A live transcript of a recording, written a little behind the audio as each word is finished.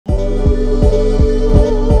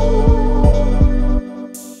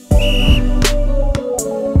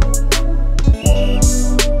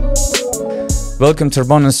Welcome to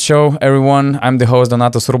URBONUS show, everyone. I'm the host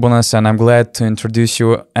Donatas URBONUS, and I'm glad to introduce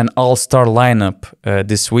you an all-star lineup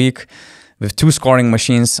this week with two scoring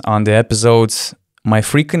machines on the episodes. My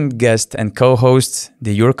frequent guest and co-host,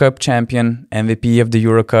 the Eurocup champion, MVP of the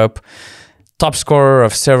Eurocup, top scorer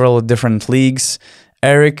of several different leagues,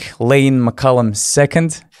 Errick Lane McCollum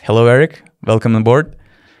second. Hello, Errick. Welcome aboard.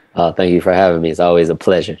 Thank you for having me. It's always a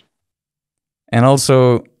pleasure. And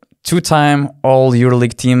also two-time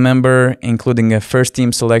All-EuroLeague team member, including a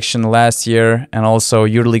first-team selection last year, and also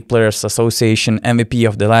EuroLeague Players Association MVP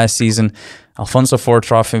of the last season, Alfonso Ford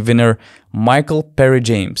Trophy winner, Michael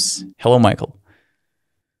Perry-James. Hello, Michael.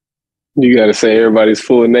 You got to say everybody's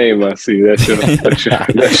full name. I see. That's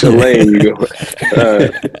your lane. You go.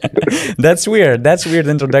 That's weird. That's weird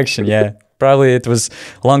introduction. Yeah. Probably it was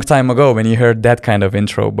a long time ago when you heard that kind of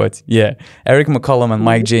intro. But yeah, Errick McCollum and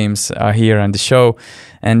Mike James are here on the show.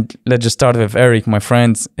 And let's just start with Errick, my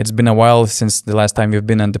friend. It's been a while since the last time you've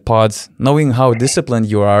been on the pod. Knowing how disciplined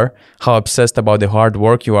you are, how obsessed about the hard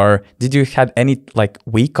work you are, did you had any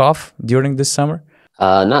week off during this summer?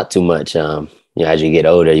 Not too much. As you get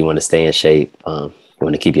older, you want to stay in shape. You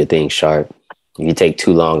want to keep your things sharp. If you take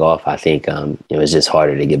too long off, I think it's just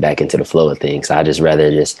harder to get back into the flow of things. I just rather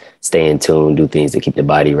just stay in tune, do things to keep the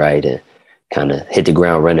body right, and kind of hit the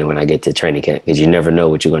ground running when I get to training camp, because you never know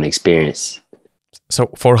what you're going to experience. So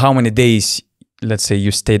for how many days, let's say,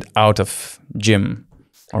 you stayed out of gym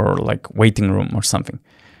or waiting room or something?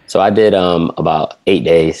 So I did about 8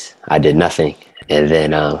 days. I did nothing, and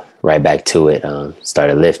then right back to it.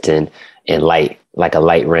 Started lifting and like a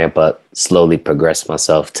light ramp up, slowly progressed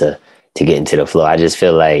myself to get into the flow. I just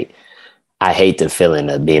feel like I hate the feeling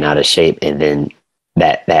of being out of shape, and then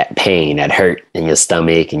that pain, that hurt in your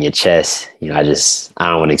stomach and your chest. I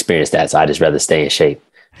don't want to experience that. So I just rather stay in shape.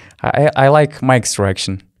 I like Mike's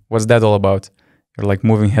reaction. What's that all about? You're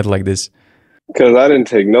moving head like this. Because I didn't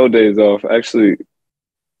take no days off. Actually,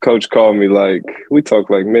 Coach called me we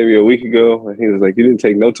talked maybe a week ago, and he was like, "You didn't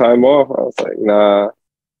take no time off?" I was like, "Nah,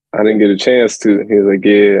 I didn't get a chance to." He was like,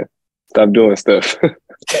 "Yeah, stop doing stuff."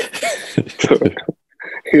 So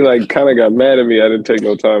he kind of got mad at me. I didn't take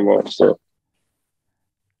no time off, so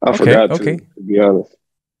I forgot to be honest.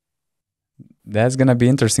 That's gonna be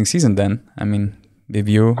interesting season then. I mean, with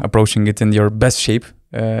you approaching it in your best shape,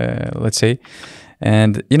 let's say.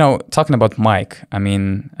 And talking about Mike, I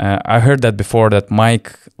mean, I heard that before, that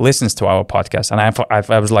Mike listens to our podcast, and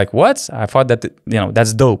I was like, what? I thought that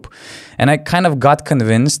that's dope, and I kind of got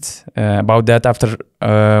convinced about that after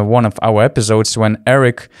one of our episodes when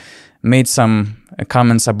Errick made some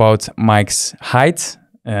comments about Mike's height.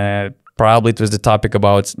 Probably it was the topic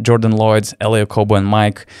about Jordan Lloyd, Elie Okobo, and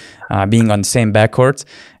Mike being on the same backcourt,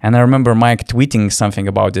 and I remember Mike tweeting something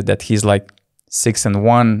about it, that he's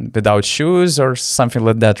 6'1" without shoes or something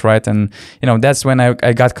like that, right? And that's when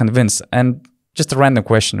I got convinced. And just a random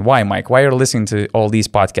question: why, Mike? Why are you listening to all these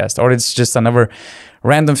podcasts? Or it's just another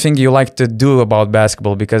random thing you like to do about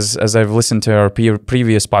basketball? Because as I've listened to our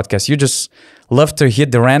previous podcast, you just love to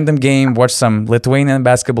hit the random game, watch some Lithuanian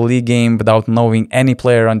basketball league game without knowing any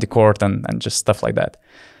player on the court, and just stuff like that.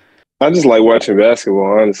 I just like watching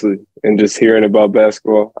basketball, honestly, and just hearing about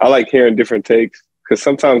basketball. I like hearing different takes. Because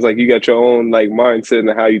sometimes, you got your own, mindset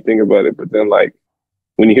and how you think about it. But then,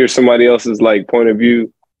 when you hear somebody else's, point of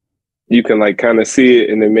view, you can, kind of see it.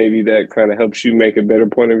 And then maybe that kind of helps you make a better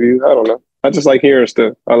point of view. I don't know. I just like hearing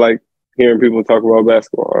stuff. I like hearing people talk about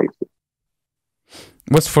basketball, honestly.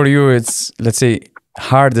 What's for you, it's, let's say,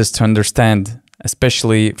 hardest to understand,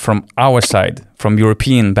 especially from our side, from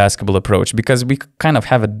European basketball approach? Because we kind of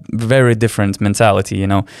have a very different mentality,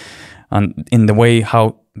 in the way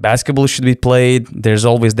how basketball should be played. There's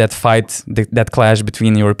always that fight, that clash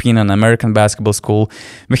between European and American basketball school.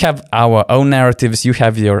 We have our own narratives, you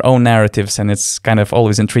have your own narratives, and it's kind of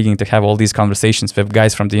always intriguing to have all these conversations with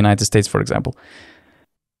guys from the United States, for example.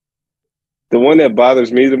 The one that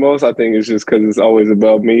bothers me the most, I think, is just because it's always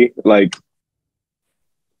about me.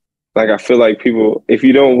 I feel like people, if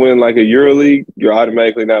you don't win a EuroLeague, you're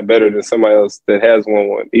automatically not better than somebody else that has won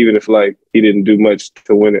one, even if he didn't do much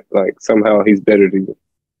to win it. Somehow he's better than you.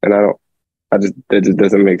 And that just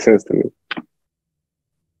doesn't make sense to me.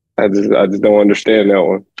 I just don't understand that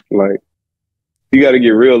one. You got to get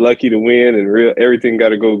real lucky to win, and everything got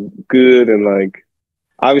to go good. And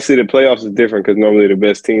obviously the playoffs is different because normally the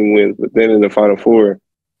best team wins, but then in the Final Four,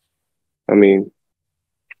 I mean,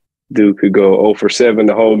 dude could go 0 for 7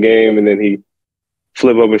 the whole game, and then he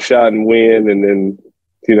flip up a shot and win, and then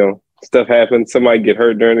stuff happens. Somebody get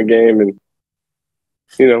hurt during the game, and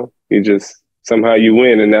you just somehow you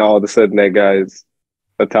win, and now all of a sudden that guy is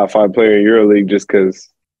a top 5 player in EuroLeague just because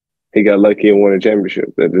he got lucky and won a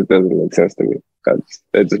championship. That just doesn't make sense to me.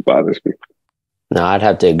 That just bothers me. No, I'd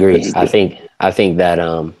have to agree. I think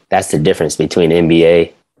that that's the difference between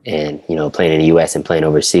NBA and, you know, playing in the US and playing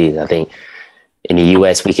overseas. I think in the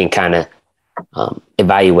US we can kind of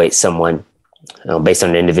evaluate someone based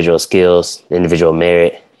on the individual skills, the individual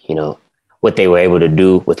merit, you know, what they were able to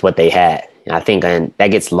do with what they had. And I think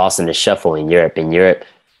that gets lost in the shuffle in Europe. In Europe,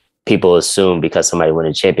 people assume because somebody won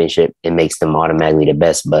a championship, it makes them automatically the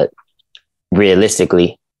best. But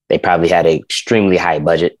realistically, they probably had an extremely high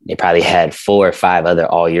budget. They probably had 4 or 5 other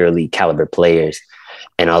all EuroLeague caliber players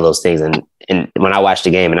and all those things. And when I watch the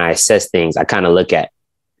game and I assess things, I kind of look at,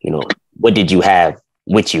 you know, what did you have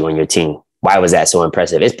with you on your team? Why was that so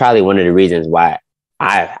impressive? It's probably one of the reasons why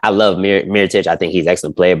I love Mirotic. I think he's an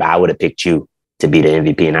excellent player, but I would have picked you to be the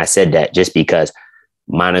MVP. And I said that just because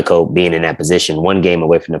Monaco being in that position, 1 game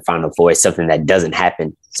away from the Final Four, is something that doesn't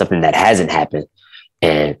happen, something that hasn't happened.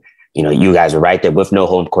 And, you know, you guys were right there with no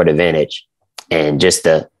home court advantage and just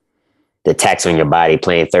the tax on your body,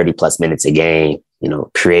 playing 30 plus minutes a game, you know,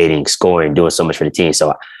 creating, scoring, doing so much for the team.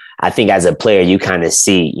 So I think as a player, you kind of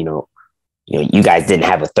see, you know, you guys didn't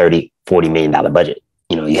have a $30-40 million budget.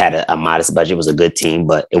 You know, you had a modest budget, it was a good team,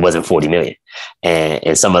 but it wasn't 40 million.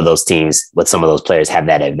 And some of those teams with some of those players have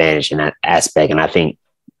that advantage in that aspect. And I think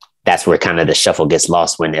that's where kind of the shuffle gets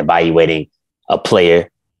lost when evaluating a player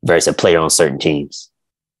versus a player on certain teams.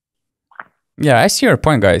 Yeah, I see your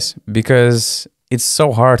point, guys, because it's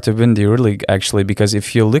so hard to win the EuroLeague, actually, because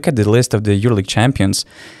if you look at the list of the EuroLeague champions,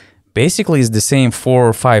 basically it's the same 4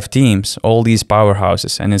 or 5 teams, all these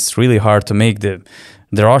powerhouses, and it's really hard to make the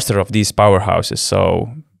roster of these powerhouses.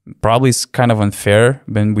 So probably it's kind of unfair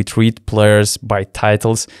when we treat players by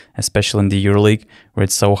titles, especially in the EuroLeague, where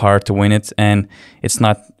it's so hard to win it. And it's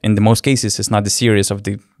not, in the most cases, it's not the series of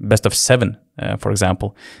the best of 7, for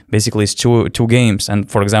example. Basically, it's two games.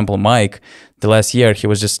 And for example, Mike, the last year, he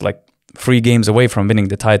was just like 3 games away from winning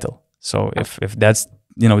the title. So if that's,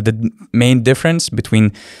 you know, the main difference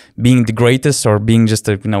between being the greatest or being just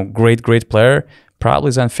a, you know, great player, probably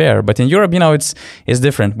is unfair. But in Europe, you know, it's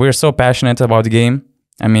different. We're so passionate about the game.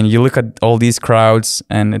 I mean, you look at all these crowds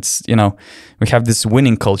and it's, you know, we have this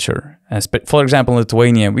winning culture. For example, in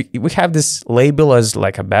Lithuania, we have this label as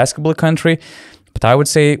like a basketball country, but I would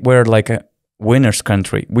say we're like a winner's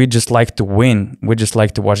country. We just like to win. We just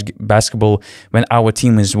like to watch basketball when our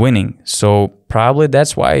team is winning. So probably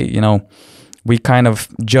that's why, you know, we kind of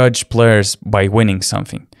judge players by winning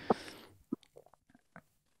something.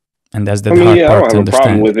 And that's the hard part to understand. I don't have a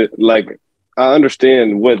problem with it. Like, I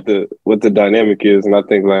understand what the dynamic is, and I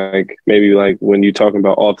think like maybe like when you're talking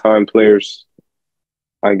about all-time players,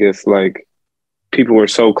 I guess like people were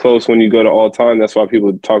so close when you go to all-time. That's why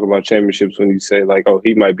people talk about championships when you say like, oh,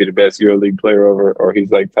 he might be the best EuroLeague player ever, or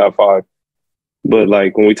he's like top 5. But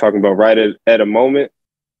like when we talking about right at a moment,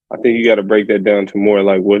 I think you got to break that down to more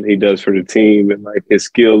like what he does for the team and like his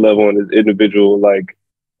skill level and his individual like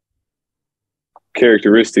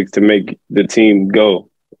characteristics to make the team go,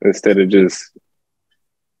 instead of just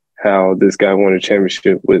how this guy won a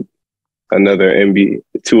championship with two other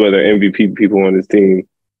MVP people on his team,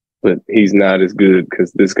 but he's not as good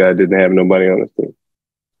because this guy didn't have nobody on his team.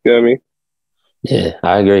 You know what I mean? Yeah,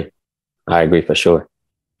 I agree. I agree for sure.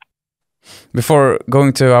 Before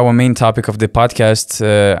going to our main topic of the podcast,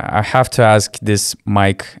 I have to ask this,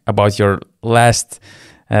 Mike, about your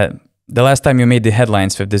the last time you made the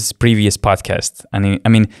headlines for this previous podcast. I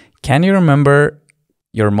mean, can you remember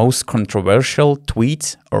your most controversial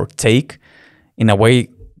tweet or take in a way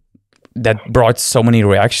that brought so many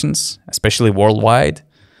reactions, especially worldwide?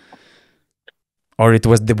 Or it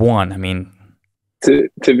was the one? I mean, to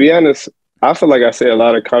be honest, I feel like I say a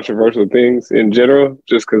lot of controversial things in general,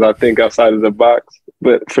 just because I think outside of the box.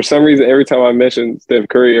 But for some reason, every time I mention Steph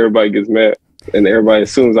Curry, everybody gets mad and everybody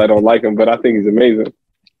assumes I don't like him. But I think he's amazing.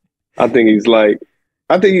 I think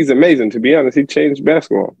he's amazing. To be honest, he changed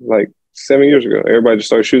basketball like 7 years ago. Everybody just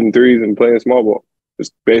started shooting threes and playing small ball.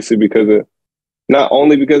 Just basically not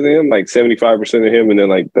only because of him, like 75% of him, and then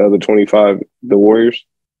like the other 25, the Warriors.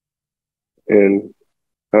 And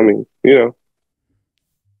I mean, you know,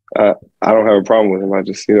 I don't have a problem with him. I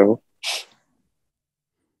just, you know,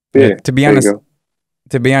 yeah. To be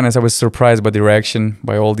honest, I was surprised by the reaction,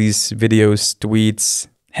 by all these videos, tweets,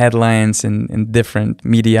 headlines, and different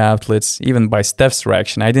media outlets, even by Steph's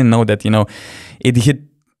reaction. I didn't know that, you know, it hit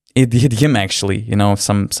him actually. You know,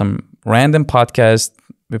 some random podcast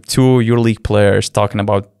with 2 EuroLeague players talking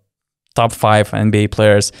about top 5 NBA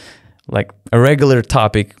players, like a regular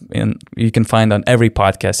topic, and you can find on every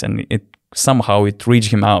podcast, and it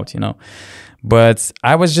reached him out, you know. But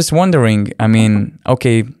I was just wondering, I mean,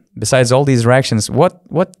 okay, besides all these reactions,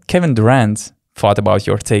 what Kevin Durant thought about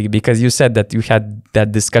your take, because you said that you had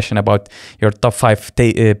that discussion about your top 5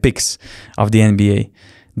 picks of the NBA.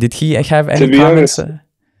 Did he have any comments? Honest,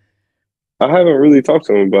 I haven't really talked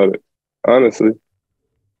to him about it, honestly.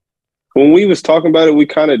 When we was talking about it, we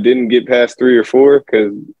kind of didn't get past 3 or 4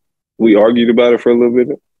 because we argued about it for a little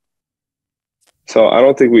bit. So I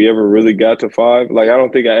don't think we ever really got to 5. Like, I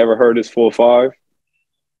don't think I ever heard his full 5.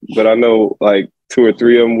 But I know like 2 or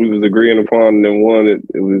 3 of them we was agreeing upon, and then one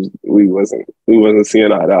we wasn't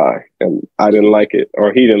seeing eye to eye, and I didn't like it,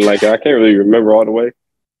 or he didn't like it. I can't really remember all the way,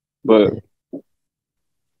 but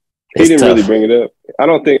he didn't really bring it up. I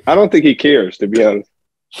don't think he cares, to be honest.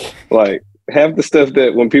 Like, half the stuff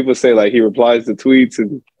that when people say like he replies to tweets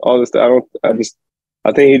and all this stuff, I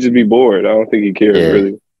think he'd just be bored. I don't think he cares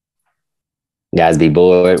really. Guys be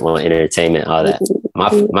bored, want entertainment, all that.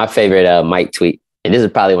 My favorite Mike tweet, and this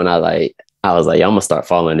is probably when I was like, yo, I'm gonna start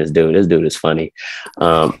following this dude. This dude is funny.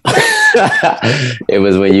 It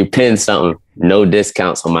was when you pin something, no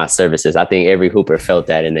discounts on my services. I think every hooper felt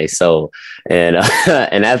that in their soul. And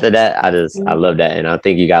and after that, I love that. And I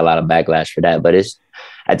think you got a lot of backlash for that. But it's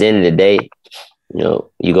at the end of the day, you know,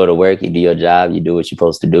 you go to work, you do your job, you do what you're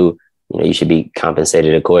supposed to do. You know, you should be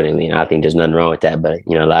compensated accordingly. And I think there's nothing wrong with that. But,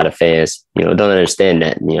 you know, a lot of fans, you know, don't understand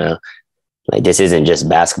that, you know, like, this isn't just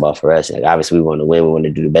basketball for us. Like, obviously we want to win. We want to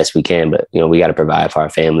do the best we can, but, you know, we got to provide for our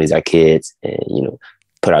families, our kids, and, you know,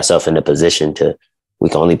 put ourselves in a position we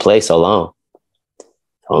can only play so long.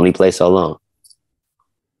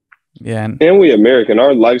 Yeah. And we American, our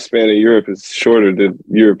lifespan in Europe is shorter than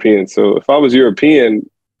European. So if I was European,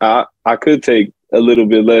 I could take a little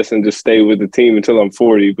bit less and just stay with the team until I'm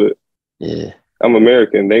 40, but yeah, I'm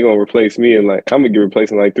American. They're going to replace me in I'm going to get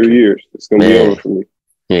replaced in 3 years. It's going to be over for me.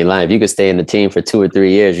 You ain't lying. If you could stay in the team for 2 or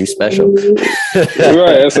 3 years, you special. Right,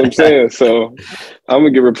 that's what I'm saying. So I'm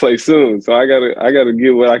gonna get replaced soon. So I gotta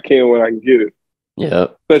get what I can when I can get it. Yeah,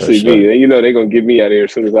 especially me. You know, they're gonna get me out of here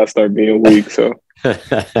as soon as I start being weak. So,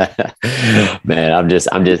 man, I'm just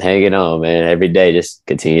hanging on, man. Every day, just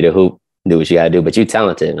continue to hoop, do what you gotta do. But you're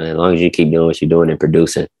talented, man. As long as you keep doing what you're doing and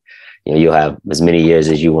producing, you know, you'll have as many years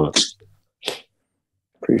as you want.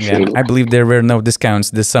 Yeah, I believe there were no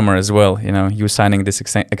discounts this summer as well. You know, you signing this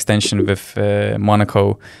extension with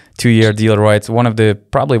Monaco, 2-year deal, right?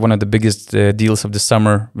 Probably one of the biggest deals of the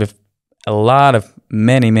summer, with a lot of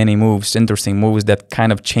many moves, interesting moves that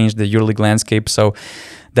kind of changed the EuroLeague landscape. So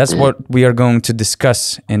that's what we are going to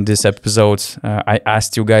discuss in this episode. I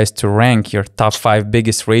asked you guys to rank your top 5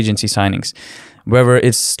 biggest free agency signings, whether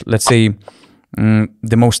it's, let's say,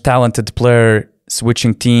 the most talented player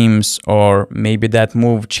switching teams, or maybe that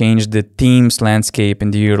move changed the team's landscape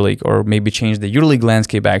in the EuroLeague, or maybe changed the EuroLeague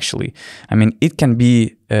landscape actually. I mean, it can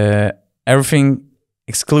be everything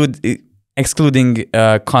excluding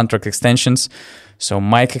contract extensions. So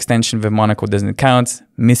Mike extension with Monaco doesn't count.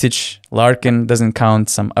 Misic, Larkin doesn't count.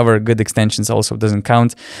 Some other good extensions also doesn't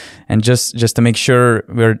count. And just to make sure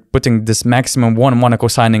we're putting this maximum 1 Monaco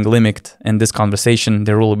signing limit in this conversation,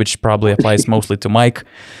 the rule which probably applies mostly to Mike.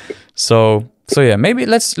 So yeah, maybe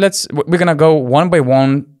we're gonna go one by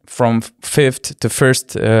one from 5th to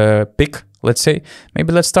 1st pick. Let's say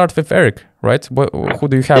maybe let's start with Errick, right? Who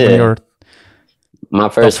do you have in your my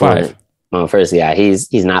first top 5? My first guy.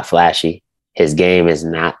 He's not flashy. His game is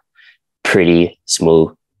not pretty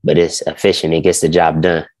smooth, but it's efficient. He gets the job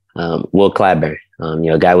done. Will Clyburn, you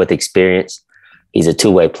know, a guy with experience. He's a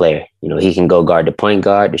two-way player. You know, he can go guard the point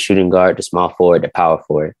guard, the shooting guard, the small forward, the power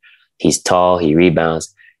forward. He's tall. He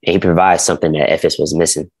rebounds. And he provides something that FS was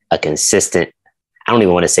missing, a consistent, I don't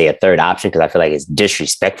even want to say a third option because I feel like it's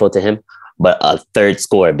disrespectful to him, but a third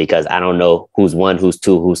scorer, because I don't know who's 1, who's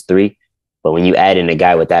 2, who's 3. But when you add in a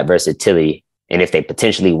guy with that versatility, and if they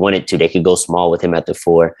potentially wanted to, they could go small with him at the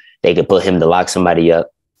 4. They could put him to lock somebody up,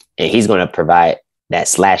 and he's going to provide that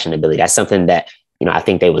slashing ability. That's something that, you know, I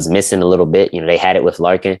think they was missing a little bit. You know, they had it with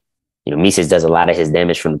Larkin. You know, Misic does a lot of his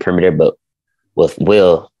damage from the perimeter, but with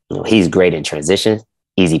Will, you know, he's great in transition.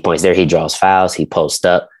 Easy points there. He draws fouls. He posts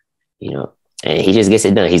up, you know, and he just gets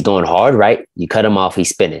it done. He's going hard, right? You cut him off, he's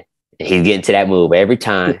spinning. And he's getting to that move every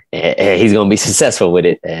time, and he's going to be successful with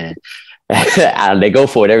it. And they go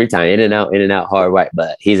for it every time, in and out, hard, right?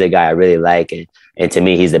 But he's a guy I really like, and to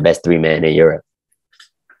me, he's the best 3-man in Europe.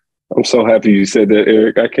 I'm so happy you said that,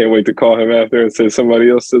 Errick. I can't wait to call him after and say somebody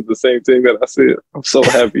else said the same thing that I said. I'm so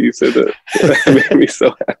happy you said that. That made me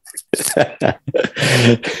so happy.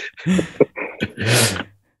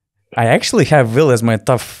 I actually have Will as my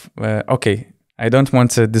top. Okay, I don't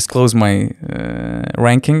want to disclose my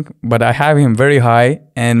ranking, but I have him very high,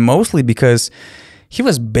 and mostly because he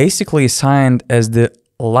was basically signed as the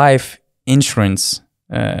life insurance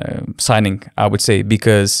signing, I would say,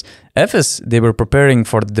 because Efes, they were preparing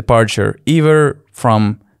for the departure either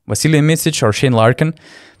from Vasilij Micic or Shane Larkin.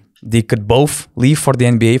 They could both leave for the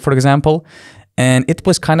NBA, for example. And it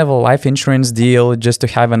was kind of a life insurance deal just to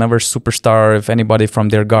have another superstar if anybody from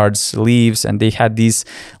their guards leaves. And they had these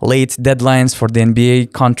late deadlines for the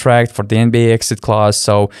NBA contract, for the NBA exit clause.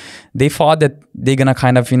 So they thought that they're going to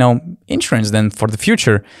kind of, insurance them for the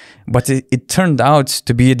future. But it turned out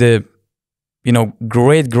to be the,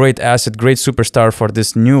 great asset, great superstar for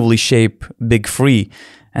this newly shaped Big Three.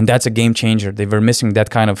 And that's a game changer. They were missing that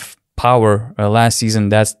kind of power last season.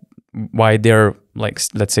 That's why their,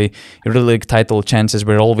 let's say, EuroLeague title chances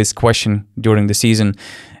were always questioned during the season,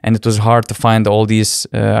 and it was hard to find all these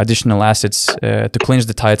additional assets to clinch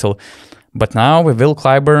the title. But now with Will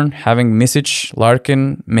Clyburn having Micic,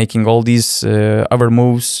 Larkin, making all these other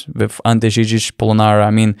moves with Ante Žižić, Polonara,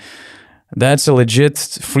 I mean, that's a legit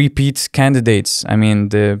three-peat candidates. I mean,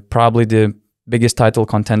 probably the biggest title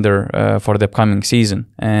contender for the upcoming season.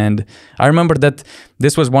 And I remember that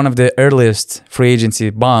this was one of the earliest free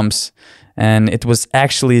agency bombs, and it was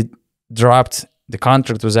actually dropped. The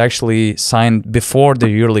contract was actually signed before the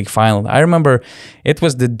EuroLeague final. I remember it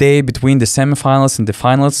was the day between the semifinals and the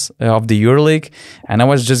finals of the EuroLeague, and I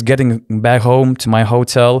was just getting back home to my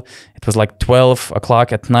hotel. It was like 12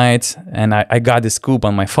 o'clock at night, and I got the scoop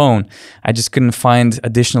on my phone. I just couldn't find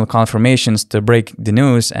additional confirmations to break the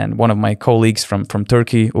news, and one of my colleagues from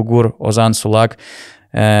Turkey, Ugur Ozan Sulak,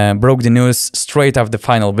 broke the news straight after the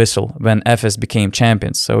final whistle when Efes became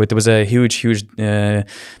champions. So it was a huge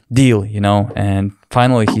deal, and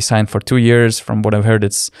finally he signed for 2 years. From what I've heard,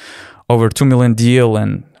 it's over $2 million deal.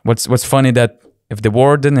 And what's funny that if the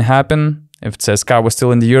war didn't happen, if CSKA was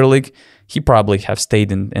still in the EuroLeague, he probably have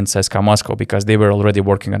stayed in CSKA Moscow because they were already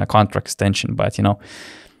working on a contract extension. But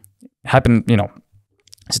happened,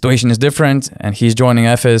 situation is different, and he's joining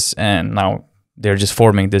Efes, and now they're just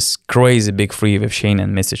forming this crazy Big Three with Shane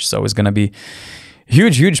and Micic. So it's going to be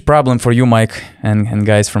huge problem for you, Mike, and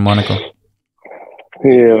guys from Monaco.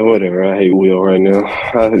 Yeah, whatever. I hate Will right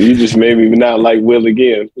now. You just made me not like Will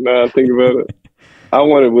again. Now I think about it. I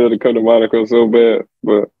wanted Will to come to Monaco so bad,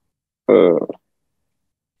 but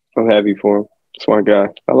I'm happy for him. Smart guy.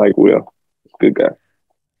 I like Will. Good guy.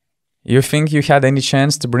 You think you had any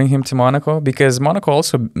chance to bring him to Monaco? Because Monaco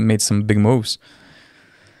also made some big moves.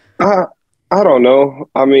 I don't know.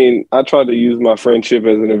 I mean, I tried to use my friendship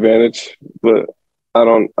as an advantage, but I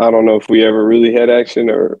don't know if we ever really had action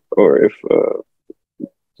or if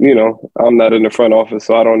I'm not in the front office,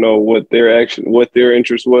 so I don't know what their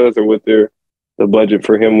interest was, or what the budget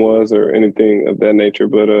for him was, or anything of that nature.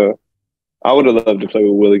 But I would have loved to play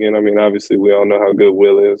with Will again. I mean, obviously we all know how good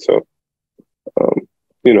Will is, so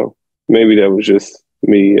maybe that was just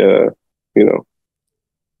me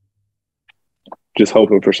just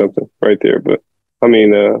hoping for something right there. But I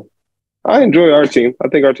mean, I enjoy our team. I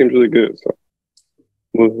think our team's really good. So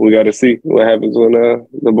we got to see what happens when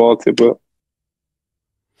the ball tip up.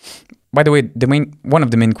 By the way, one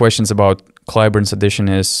of the main questions about Clyburn's addition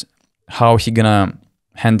is how he gonna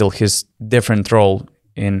handle his different role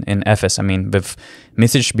in Efes. I mean, with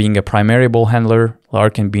Micic being a primary ball handler,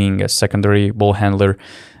 Larkin being a secondary ball handler,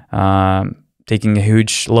 taking a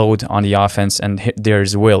huge load on the offense, and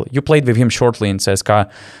there's Will. You played with him shortly in CSKA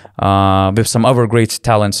with some other great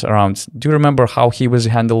talents around. Do you remember how he was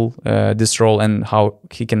handle this role and how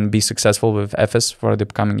he can be successful with Efes for the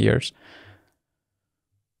upcoming years?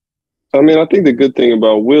 I mean, I think the good thing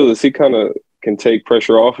about Will is he kind of can take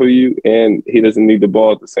pressure off of you, and he doesn't need the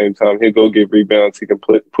ball at the same time. He'll go get rebounds. He can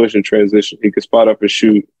push in transition. He can spot up and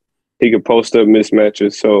shoot. He can post up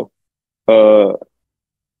mismatches. So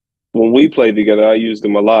when we played together, I used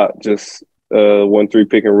him a lot. Just 1-3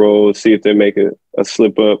 pick and roll, see if they make a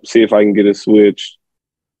slip up, see if I can get a switch,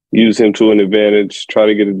 use him to an advantage, try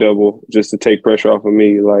to get a double just to take pressure off of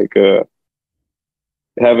me. Like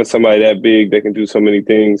having somebody that big that can do so many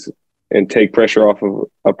things and take pressure off of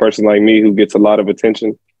a person like me who gets a lot of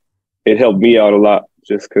attention, it helped me out a lot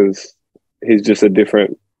just because he's just a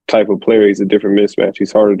different type of player. He's a different mismatch.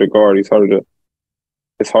 He's harder to guard. It's harder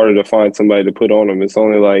to find somebody to put on him. It's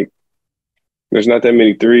only like there's not that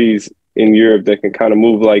many threes in Europe that can kind of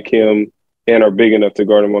move like him and are big enough to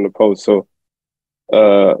guard him on the post. So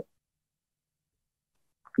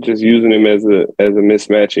just using him as a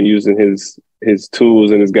mismatch and using his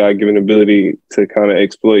tools and his God-given ability to kind of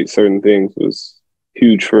exploit certain things was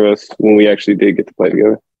huge for us when we actually did get to play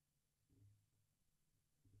together.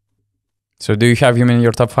 So do you have him in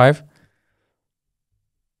your top 5?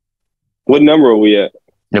 What number are we at?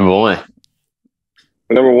 Number 1.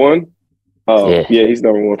 Number 1? Oh, yeah, he's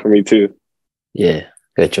number 1 for me too. Yeah.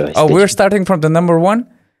 Good choice. Oh, Good we're choice. starting from the number one?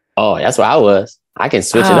 Oh, that's where I was. I can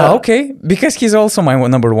switch it up. Okay, because he's also my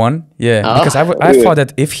number one. Yeah, Oh. because I thought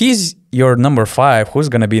that if he's your number 5, who's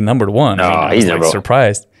gonna be number 1? No, I he's was number one.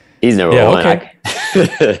 surprised. He's number one. Okay.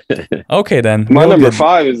 Okay, then. My we'll number get-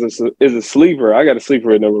 5 is a sleeper. I got a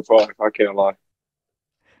sleeper at number 5. I can't lie.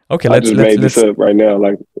 Okay, I just made this up right now.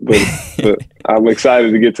 But I'm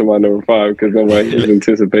excited to get to my number 5 because nobody is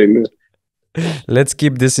anticipating it. let's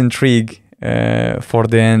keep this intrigue for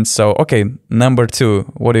the end. So, okay, number 2.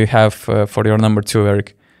 What do you have for your number 2,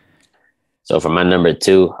 Errick? So for my number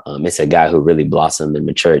 2, it's a guy who really blossomed and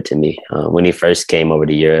matured to me. When he first came over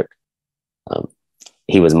to Europe,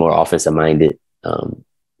 he was more offensive minded.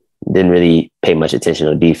 Didn't really pay much attention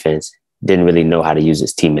on defense. Didn't really know how to use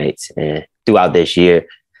his teammates. And throughout this year,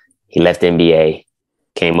 he left the NBA,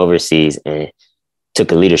 came overseas, and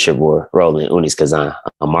took a leadership role in Unis Kazan,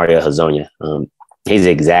 Mario Hezonja. He's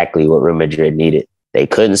exactly what Real Madrid needed. They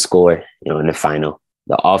couldn't score, in the final.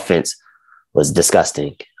 The offense was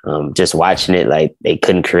disgusting. Just watching it, like they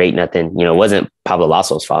couldn't create nothing. It wasn't Pablo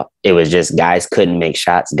Lasso's fault. It was just guys couldn't make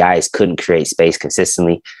shots. Guys couldn't create space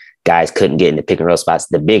consistently. Guys couldn't get into pick and roll spots.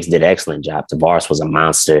 The bigs did an excellent job. Tavares was a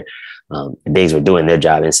monster. The bigs were doing their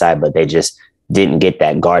job inside, but they just didn't get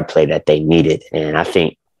that guard play that they needed. And I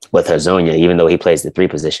think with Hezonja, even though he plays the 3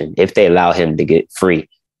 position, if they allow him to get free,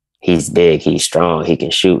 he's big, he's strong, he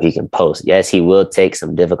can shoot, he can post. Yes, he will take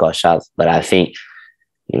some difficult shots, but I think,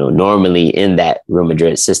 normally in that Real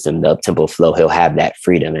Madrid system, the up-tempo flow, he'll have that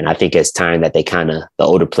freedom. And I think it's time that the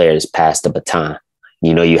older players pass the baton.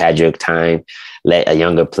 You had your time, let a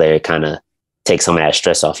younger player kind of take some of that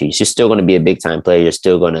stress off you. You're still going to be a big-time player. You're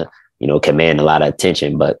still going to, command a lot of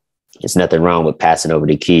attention, but it's nothing wrong with passing over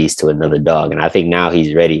the keys to another dog. And I think now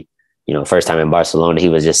he's ready. First time in Barcelona, he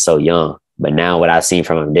was just so young. But now what I've seen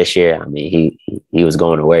from him this year, I mean, he was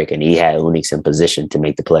going to work and he had Unix in position to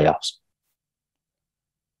make the playoffs.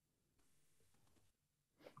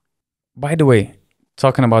 By the way,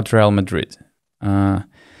 talking about Real Madrid,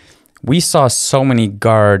 we saw so many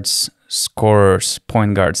guards, scorers,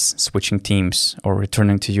 point guards switching teams or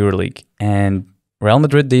returning to EuroLeague. And Real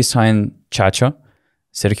Madrid, they signed Chacha,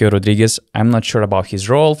 Sergio Rodriguez. I'm not sure about his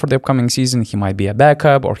role for the upcoming season. He might be a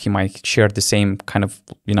backup or he might share the same kind of,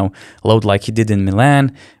 load like he did in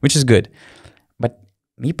Milan, which is good. But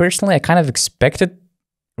me personally, I kind of expected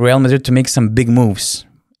Real Madrid to make some big moves,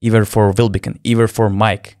 either for Wilbekin, either for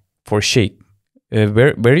Mike, for Sheikh.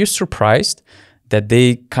 Were you surprised that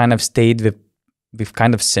they kind of stayed with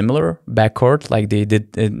kind of similar backcourt like they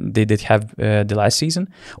did have the last season?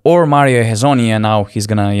 Or Mario Hezonja now he's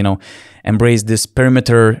gonna embrace this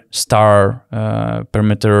perimeter star,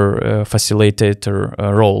 perimeter facilitator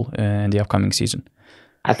role in the upcoming season?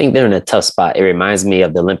 I think they're in a tough spot. It reminds me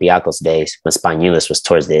of the Olympiacos days when Spanulis was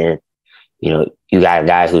towards the end. You got a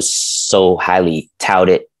guy who's so highly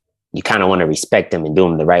touted. You kind of want to respect him and do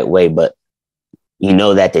him the right way, but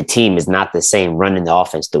that the team is not the same running the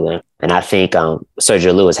offense through him. And I think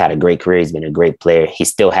Sergio Llull had a great career. He's been a great player. He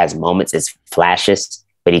still has moments, it's flashes,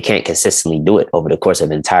 but he can't consistently do it over the course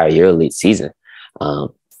of an entire EuroLeague season.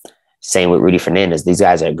 Same with Rudy Fernandez. These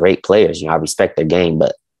guys are great players. I respect their game,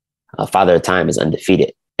 but Father of Time is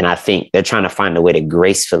undefeated. And I think they're trying to find a way to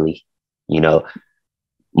gracefully,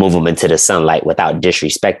 move them into the sunlight without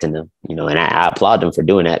disrespecting them, and I applaud them for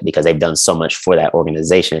doing that because they've done so much for that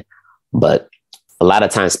organization. But a lot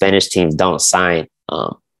of times Spanish teams don't sign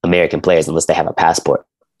American players unless they have a passport.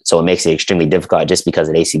 So it makes it extremely difficult just because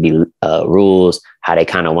of ACB rules, how they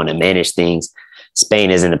kind of want to manage things. Spain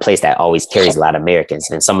isn't a place that always carries a lot of Americans.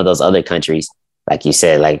 And some of those other countries, like you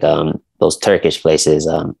said, like those Turkish places,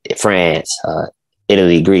 France,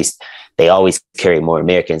 Italy, Greece, they always carry more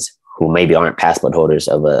Americans who maybe aren't passport holders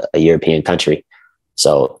of a European country.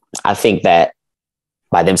 So I think that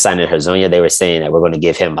by them signing Hezonja, they were saying that we're going to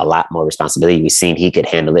give him a lot more responsibility. We've seen he could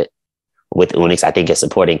handle it with Unix. I think his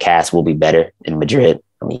supporting cast will be better in Madrid.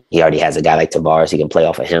 I mean, he already has a guy like Tavares. He can play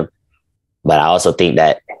off of him. But I also think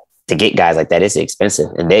that to get guys like that, it's expensive.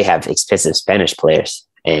 And they have expensive Spanish players.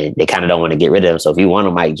 And they kind of don't want to get rid of them. So if you want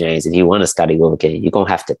a Mike James, if you want a Scottie Wilbekin, you're going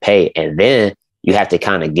to have to pay. And then you have to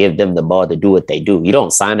kind of give them the ball to do what they do. You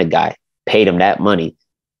don't sign a guy, pay them that money,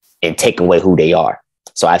 and take away who they are.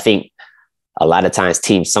 So I think a lot of times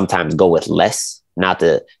teams sometimes go with less, not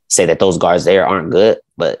to say that those guards there aren't good,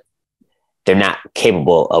 but they're not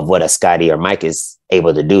capable of what a Scottie or Mike is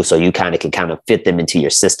able to do. So you can fit them into your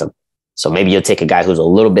system. So maybe you'll take a guy who's a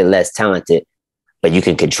little bit less talented, but you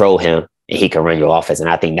can control him and he can run your offense. And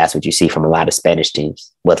I think that's what you see from a lot of Spanish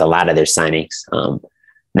teams with a lot of their signings.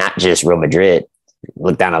 Not just Real Madrid.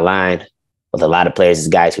 Look down the line with a lot of players as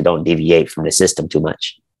guys who don't deviate from the system too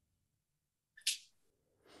much.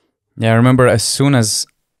 Yeah, I remember as soon as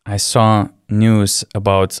I saw news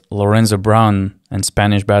about Lorenzo Brown and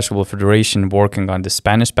Spanish Basketball Federation working on the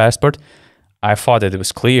Spanish passport, I thought that it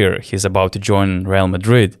was clear he's about to join Real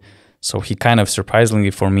Madrid. So he kind of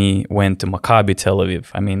surprisingly for me went to Maccabi Tel Aviv.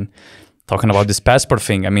 I mean, talking about this passport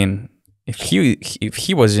thing, I mean, if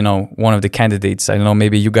he was, one of the candidates, I don't know,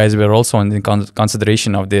 maybe you guys were also in the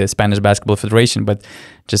consideration of the Spanish Basketball Federation, but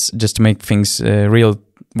just to make things real,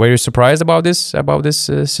 were you surprised about this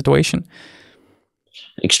situation?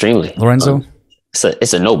 Extremely. Lorenzo?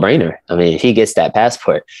 It's a no-brainer. I mean, if he gets that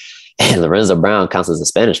passport and Lorenzo Brown counts as a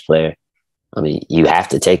Spanish player, I mean, you have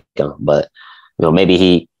to take him. But, maybe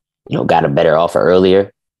he, got a better offer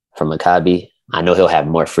earlier from Maccabi. I know he'll have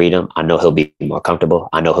more freedom. I know he'll be more comfortable.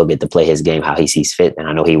 I know he'll get to play his game how he sees fit. And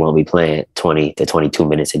I know he won't be playing 20 to 22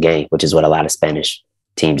 minutes a game, which is what a lot of Spanish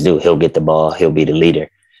teams do. He'll get the ball. He'll be the leader.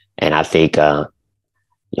 And I think,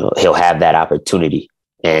 he'll have that opportunity.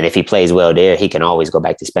 And if he plays well there, he can always go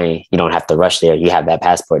back to Spain. You don't have to rush there. You have that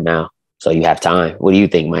passport now. So you have time. What do you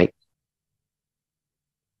think, Mike?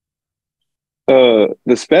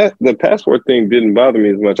 The passport thing didn't bother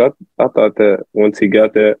me as much. I thought that once he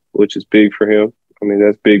got that, which is big for him. I mean,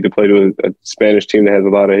 that's big to play to a Spanish team that has a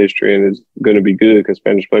lot of history and is going to be good because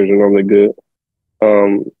Spanish players are normally good.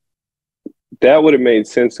 That would have made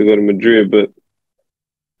sense to go to Madrid, but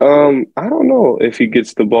I don't know if he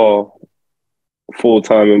gets the ball full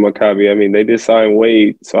time in Maccabi. I mean, they did sign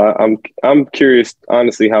Wade, so I'm curious,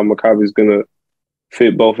 honestly, how Maccabi is going to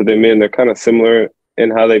fit both of them in. They're kind of similar in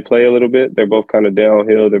how they play a little bit. They're both kind of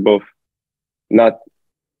downhill. They're both not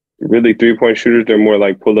really 3-point shooters. They're more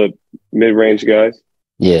like pull-up mid-range guys.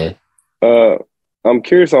 Yeah. I'm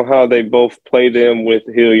curious on how they both play them with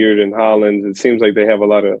Hilliard and Hollins. It seems like they have a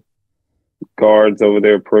lot of guards over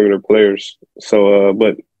there, perimeter players. So,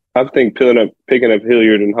 but I think picking up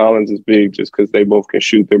Hilliard and Hollins is big just because they both can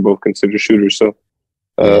shoot. They're both considered shooters. So,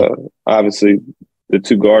 obviously, the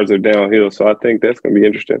two guards are downhill. So I think that's going to be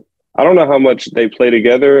interesting. I don't know how much they play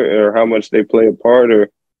together or how much they play apart or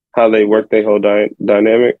how they work their whole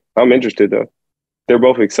dynamic. I'm interested, though. They're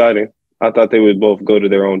both exciting. I thought they would both go to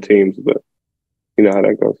their own teams, but you know how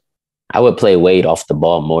that goes. I would play Wade off the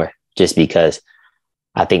ball more just because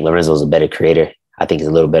I think Lorenzo's a better creator. I think he's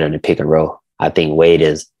a little better in the pick and roll. I think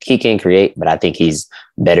Wade he can create, but I think he's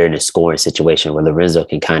better in a scoring situation where Lorenzo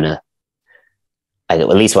can kind of, at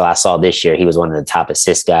least what I saw this year, he was one of the top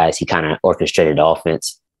assist guys. He kind of orchestrated the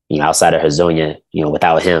offense. Outside of Hazonia,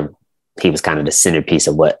 without him, he was kind of the centerpiece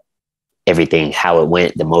of how it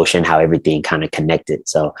went, the motion, how everything kind of connected.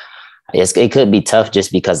 So it could be tough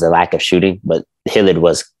just because of the lack of shooting, but Hilliard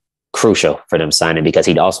was crucial for them signing because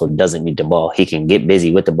he also doesn't need the ball. He can get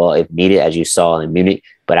busy with the ball if needed, as you saw in Munich,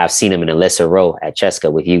 but I've seen him in a lesser role at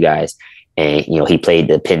Cheska with you guys. And, he played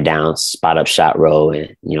the pin down, spot up shot role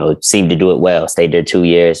and, seemed to do it well. Stayed there 2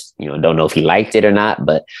 years. Don't know if he liked it or not,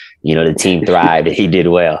 but, the team thrived and he did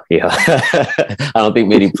well. I don't think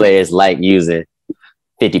many players like using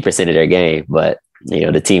 50% of their game, but,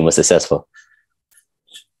 the team was successful.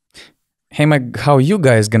 Hey, Mike, how are you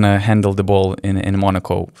guys going to handle the ball in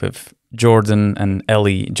Monaco with Jordan and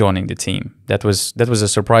Ellie joining the team? That was a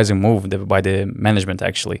surprising move by the management,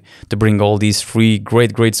 actually, to bring all these three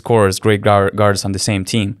great scorers, great guards on the same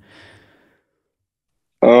team.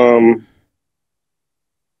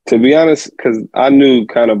 To be honest, because I knew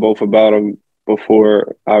kind of both about them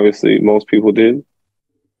before, obviously, most people did.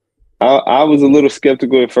 I was a little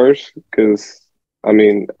skeptical at first because, I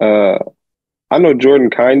mean, I know Jordan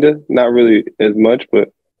kinda, not really as much,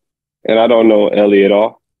 and I don't know Ellie at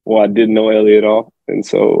all. Well, I didn't know Ellie at all. And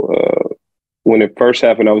so when it first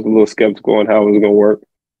happened, I was a little skeptical on how it was going to work.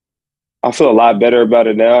 I feel a lot better about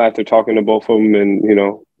it now after talking to both of them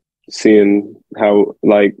and, seeing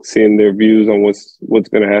their views on what's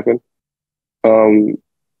going to happen.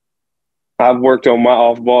 I've worked on my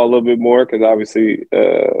off ball a little bit more because obviously,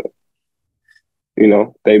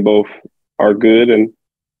 they both are good and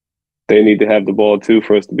they need to have the ball too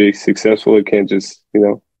for us to be successful. It can't just,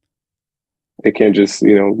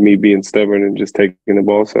 me being stubborn and just taking the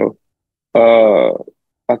ball. So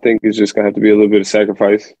I think it's just going to have to be a little bit of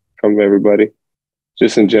sacrifice from everybody,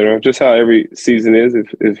 just in general, just how every season is.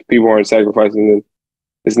 If people aren't sacrificing, then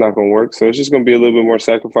it's not going to work. So it's just going to be a little bit more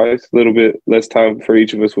sacrifice, a little bit less time for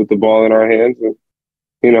each of us with the ball in our hands and,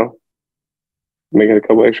 making a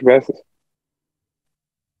couple extra passes.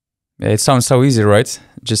 It sounds so easy, right?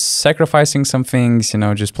 Just sacrificing some things,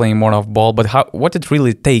 just playing more off ball. But what it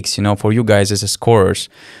really takes, for you guys as a scorers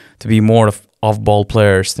to be more of off-ball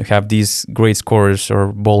players, to have these great scorers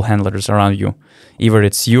or ball handlers around you. Either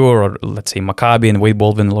it's you or, let's say, Maccabi and Wade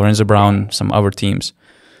Baldwin, Lorenzo Brown, some other teams.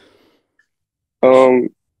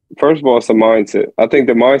 first of all, it's a mindset. I think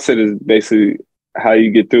the mindset is basically how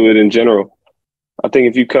you get through it in general. I think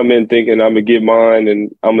if you come in thinking I'm gonna get mine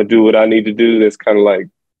and I'm gonna do what I need to do, that's kind of like,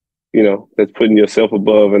 that's putting yourself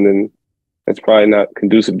above, and then that's probably not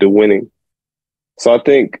conducive to winning. So I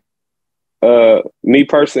think, me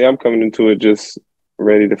personally, I'm coming into it just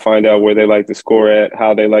ready to find out where they like to score at,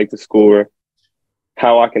 how they like to score,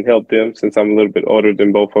 how I can help them since I'm a little bit older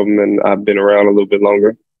than both of them and I've been around a little bit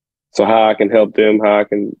longer. So how I can help them, how I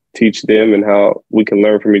can teach them, and how we can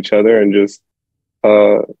learn from each other and just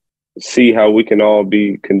see how we can all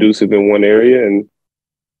be conducive in one area. And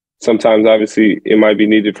sometimes, obviously, it might be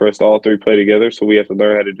needed for us to all three play together, so we have to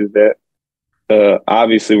learn how to do that.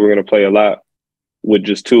 Obviously, we're going to play a lot with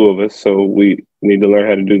just two of us, so we need to learn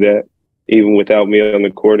how to do that, even without me on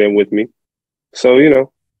the court and with me. So,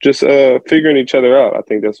 just figuring each other out. I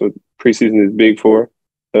think that's what preseason is big for.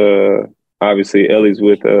 Obviously, Ellie's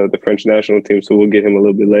with the French national team, so we'll get him a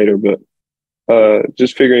little bit later. But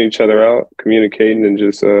just figuring each other out, communicating, and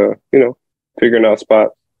just, figuring out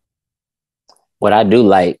spots. What I do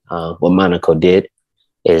like, what Monaco did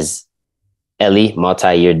is Ellie,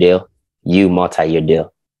 multi-year deal, you, multi-year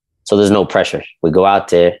deal. So there's no pressure. We go out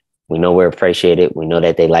there. We know we're appreciated. We know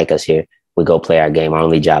that they like us here. We go play our game. Our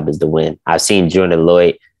only job is to win. I've seen Jordan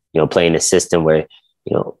Lloyd, playing a system where,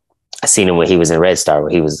 I seen him when he was in Red Star, where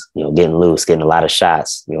he was, getting loose, getting a lot of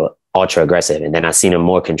shots, ultra aggressive. And then I seen him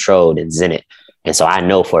more controlled in Zenit. And so I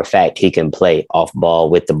know for a fact he can play off ball,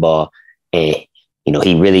 with the ball. And,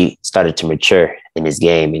 he really started to mature in his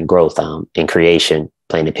game and growth, in creation,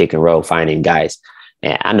 playing the pick and roll, finding guys.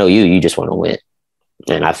 And I know you just want to win.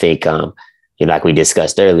 And I think, like we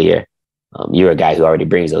discussed earlier, you're a guy who already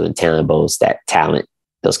brings those intangibles, that talent,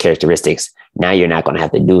 those characteristics. Now you're not going to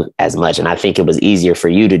have to do as much. And I think it was easier for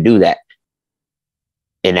you to do that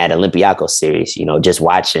in that Olympiacos series. Just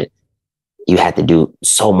watching, you had to do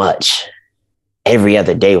so much. Every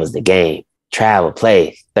other day was the game. Travel,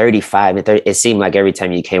 play, 35 and 30. It seemed like every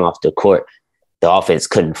time you came off the court, the offense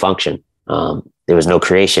couldn't function. There was no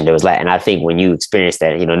creation. There was and I think when you experience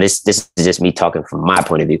that, this is just me talking from my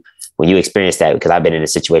point of view. When you experience that, because I've been in a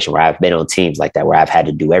situation where I've been on teams like that, where I've had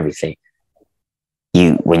to do everything.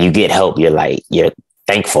 When you get help, you're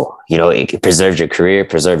thankful. It preserves your career,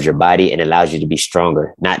 preserves your body, and allows you to be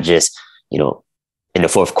stronger, not just, in the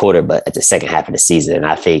fourth quarter, but at the second half of the season. And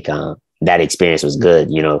I think that experience was good,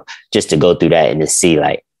 just to go through that and to see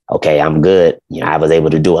okay, I'm good. I was able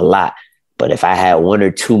to do a lot, but if I had one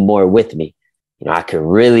or two more with me, I could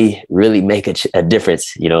really, really make a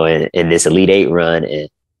difference, in this Elite Eight run and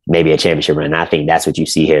maybe a championship run. And I think that's what you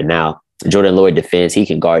see here now. Jordan Lloyd defends. He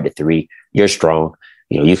can guard the three. You're strong.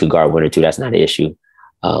 You can guard one or two. That's not an issue.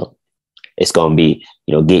 It's going to be,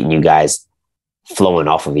 getting you guys flowing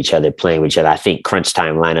off of each other, playing with each other. I think crunch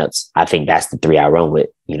time lineups, I think that's the three I run with.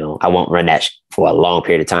 I won't run that for a long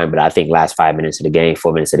period of time, but I think last 5 minutes of the game,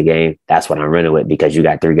 4 minutes of the game, that's what I'm running with, because you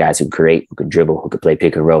got three guys who create, who can dribble, who can play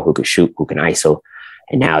pick and roll, who can shoot, who can ISO.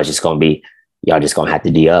 And now it's just going to be, y'all just going to have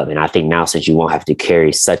to D up. And I think now, since you won't have to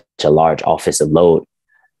carry such a large offensive load,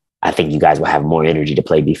 I think you guys will have more energy to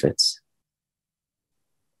play defense.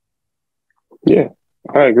 Yeah,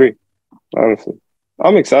 I agree. Honestly,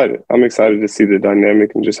 I'm excited. I'm excited to see the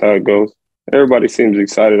dynamic and just how it goes. Everybody seems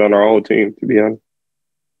excited on our whole team, to be honest.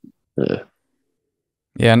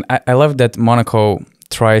 Yeah, and I love that Monaco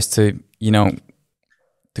tries to,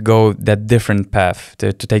 to go that different path,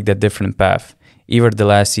 to take that different path. Even the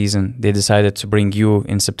last season, they decided to bring you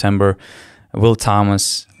in September, Will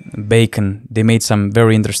Thomas, Bacon. They made some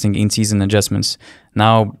very interesting in-season adjustments.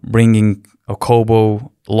 Now bringing Okobo,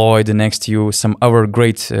 Lloyd next to you, some other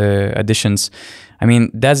great additions. I mean,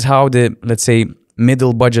 that's how the, let's say,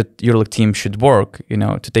 middle budget EuroLeague team should work,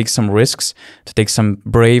 to take some risks, to take some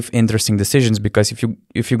brave, interesting decisions, because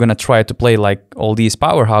if you're gonna try to play like all these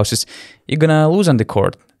powerhouses, you're gonna lose on the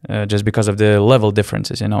court just because of the level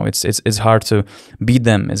differences. It's hard to beat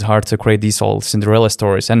them. It's hard to create these all Cinderella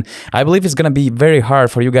stories, and I believe it's gonna be very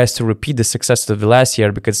hard for you guys to repeat the success of the last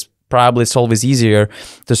year, because probably it's always easier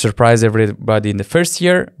to surprise everybody in the first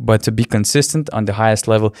year, but to be consistent on the highest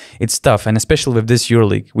level, it's tough. And especially with this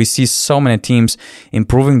EuroLeague, we see so many teams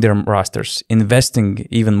improving their rosters, investing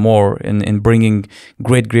even more in bringing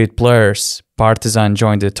great players. Partizan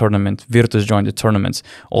joined the tournament, Virtus joined the tournaments.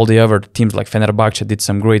 All the other teams like Fenerbahce did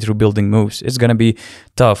some great rebuilding moves. It's gonna be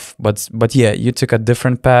tough, but yeah, you took a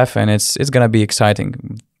different path, and it's gonna be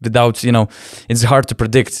exciting. Without, it's hard to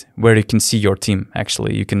predict where you can see your team.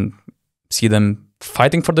 Actually, you can see them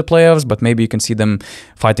fighting for the playoffs, but maybe you can see them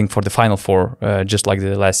fighting for the Final Four, just like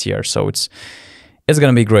the last year. So it's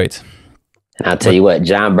gonna be great. And I'll tell you what,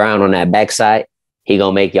 John Brown on that backside, he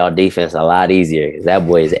gonna make y'all defense a lot easier. That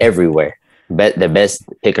boy is everywhere. The best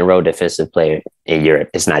pick and roll defensive player in Europe.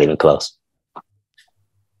 It's not even close.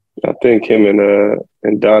 I think him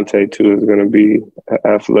and Dante too is going to be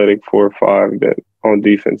athletic 4 or 5 that on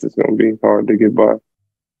defense is going to be hard to get by.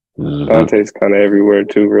 Mm-hmm. Dante's kind of everywhere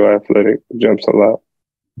too, real athletic, jumps a lot.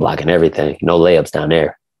 Blocking everything. No layups down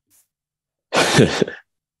there.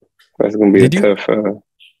 That's going to be tough.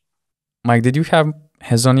 Mike, did you have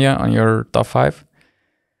Hezonja on your top 5?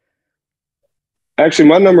 Actually,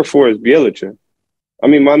 my number 4 is Bjelica. I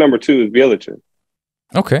mean, my number 2 is Bjelica.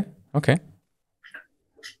 Okay.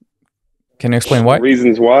 Can you explain why?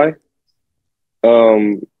 Reasons why?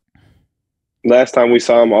 Last time we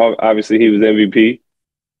saw him, obviously he was MVP.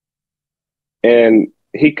 And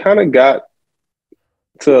he kind of got,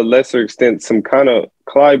 to a lesser extent, some kind of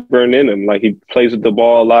Clyburn in him. Like, he plays with the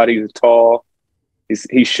ball a lot. He's tall.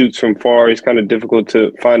 He shoots from far. He's kind of difficult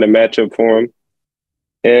to find a matchup for him.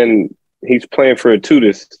 And he's playing for a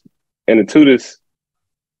Tutis. And a Tutis,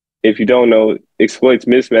 if you don't know, exploits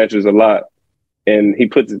mismatches a lot. And he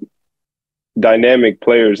puts dynamic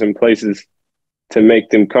players in places to make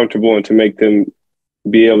them comfortable and to make them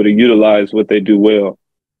be able to utilize what they do well.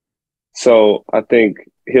 So I think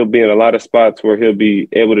he'll be in a lot of spots where he'll be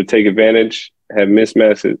able to take advantage, have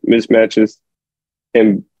mismatches,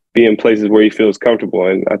 and be in places where he feels comfortable.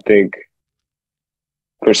 And I think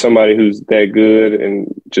for somebody who's that good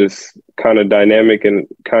and just kind of dynamic and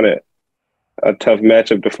kind of a tough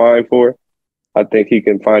matchup to find for, I think he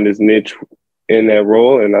can find his niche in that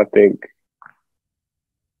role. And I think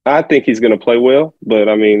he's going to play well, but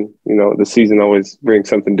I mean, you know, the season always brings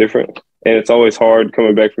something different. And it's always hard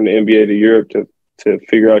coming back from the NBA to Europe to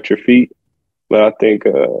figure out your feet. But I think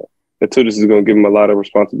Tutis is going to give him a lot of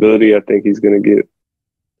responsibility. I think he's going to get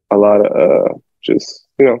a lot of just,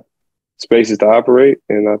 you know, spaces to operate.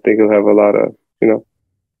 And I think he'll have a lot of, you know,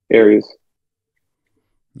 areas.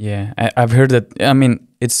 Yeah, I've heard that. I mean,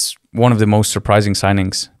 it's one of the most surprising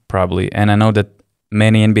signings, probably. And I know that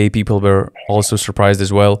many NBA people were also surprised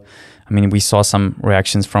as well. I mean, we saw some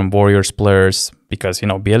reactions from Warriors players because, you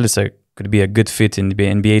know, Bjelica could be a good fit in the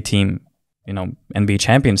NBA team, you know, NBA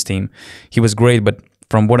champions team. He was great, but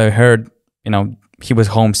from what I heard, you know, he was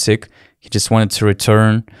homesick. He just wanted to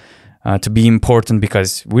return to be important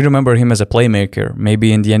because we remember him as a playmaker.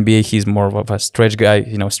 Maybe in the NBA, he's more of a stretch guy,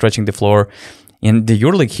 you know, stretching the floor. In the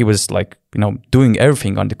EuroLeague, he was like, you know, doing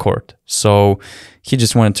everything on the court. So he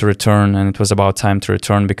just wanted to return, and it was about time to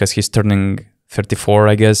return because he's turning 34,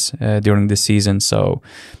 I guess, during the season. So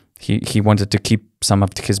he wanted to keep some of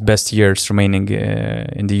his best years remaining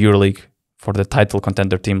in the EuroLeague for the title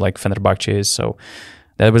contender team like Fenerbahce is. So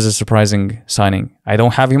that was a surprising signing. I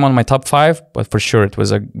don't have him on my top 5, but for sure it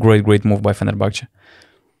was a great move by Fenerbahce.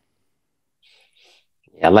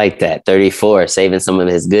 I like that. 34, saving some of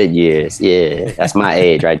his good years. Yeah, that's my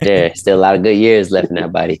age right there. Still a lot of good years left in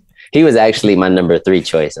that body. He was actually my number 3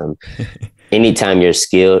 choice. Anytime you're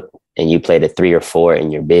skilled and you play the 3 or 4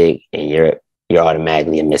 and you're big and you're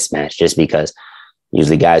automatically a mismatch, just because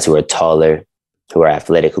usually guys who are taller, who are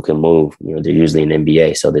athletic, who can move, you know, they're usually in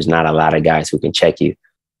NBA. So there's not a lot of guys who can check you.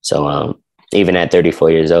 So even at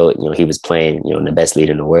 34 years old, you know, he was playing, you know, the best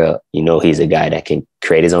leader in the world. You know, he's a guy that can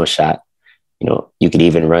create his own shot. You know, you could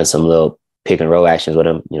even run some little pick and roll actions with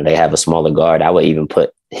him. You know, they have a smaller guard. I would even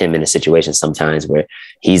put him in a situation sometimes where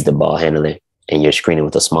he's the ball handler and you're screening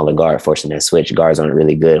with a smaller guard, forcing that switch. Guards aren't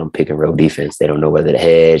really good on pick and roll defense. They don't know whether to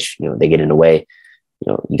hedge. You know, they get in the way.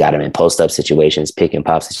 You know, you got him in post-up situations, pick and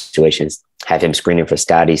pop situations. Have him screening for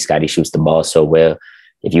Scotty. Scotty shoots the ball so well.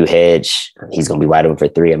 If you hedge, he's going to be wide open for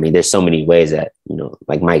 3. I mean, there's so many ways that, you know,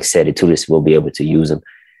 like Mike said, Tutis will be able to use him.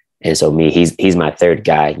 And so he's my 3rd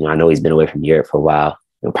guy. You know, I know he's been away from Europe for a while.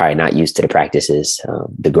 You know, probably not used to the practices,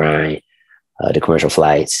 the grind, the commercial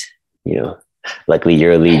flights. You know, luckily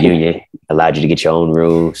EuroLeague Union allowed you to get your own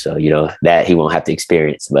room. So, you know, that he won't have to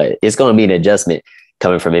experience. But it's going to be an adjustment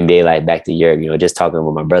coming from NBA life back to Europe. You know, just talking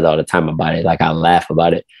with my brother all the time about it. Like, I laugh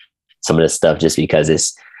about it, some of the stuff, just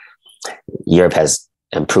because Europe has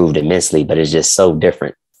improved immensely, but it's just so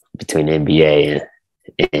different between the NBA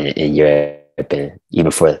and Europe. And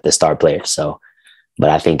even for the star players. So,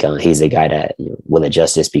 but I think he's a guy that, you know, will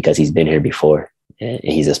adjust just because he's been here before and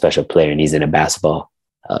he's a special player and he's in a basketball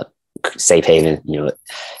safe haven. You know,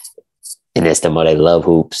 in Istanbul, they love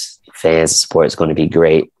hoops. Fans support is going to be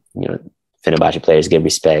great. You know, Fenerbahce players give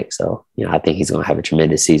respect. So, you know, I think he's going to have a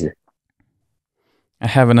tremendous season. I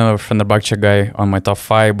have another Fenerbahce guy on my top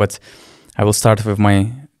 5, but I will start with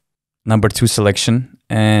my number 2 selection.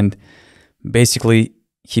 And basically,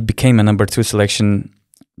 he became a number 2 selection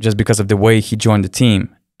just because of the way he joined the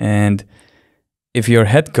team. And if your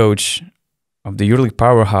head coach of the EuroLeague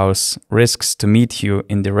powerhouse risks to meet you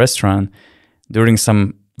in the restaurant during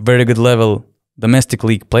some very good level domestic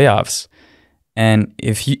league playoffs, and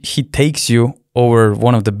if he takes you over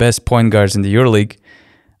one of the best point guards in the EuroLeague,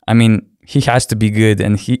 I mean, he has to be good,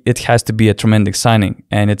 and it has to be a tremendous signing.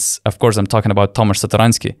 And it's, of course, I'm talking about Tomasz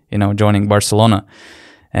Satoransky, joining Barcelona.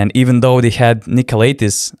 And even though they had Nick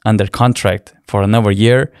Calathes under contract for another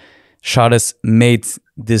year, Calathes made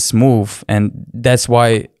this move, and that's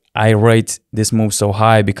why I rate this move so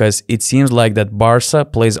high, because it seems like that Barca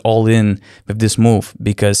plays all in with this move,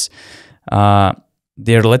 because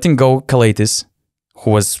they're letting go Calathes,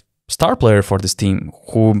 who was star player for this team,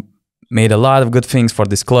 who made a lot of good things for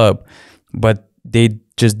this club, but they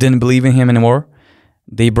just didn't believe in him anymore.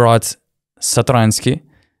 They brought Satoransky.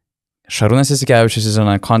 Šarūnas Jasikevičius is on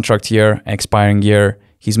a contract year, expiring year.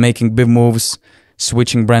 He's making big moves,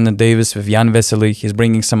 switching Brandon Davis with Jan Vesely. He's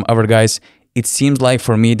bringing some other guys. It seems like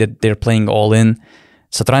for me that they're playing all in.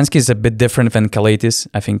 Satoransky is a bit different than Calathes.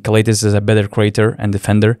 I think Calathes is a better creator and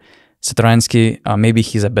defender. Satoransky, maybe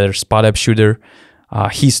he's a better spot-up shooter.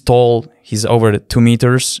 He's tall, he's over 2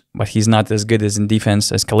 meters, but he's not as good as in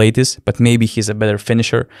defense as Calathes, but maybe he's a better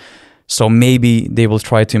finisher. So maybe they will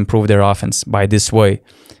try to improve their offense by this way.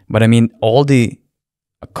 But I mean, all the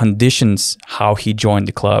conditions, how he joined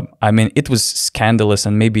the club, I mean, it was scandalous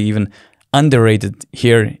and maybe even underrated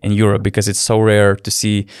here in Europe, because it's so rare to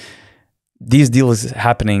see these deals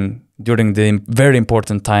happening during the very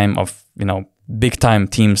important time of, big time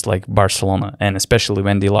teams like Barcelona, and especially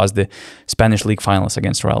when they lost the Spanish League finals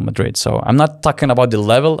against Real Madrid. So I'm not talking about the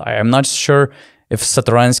level. I am not sure if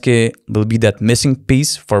Satoransky will be that missing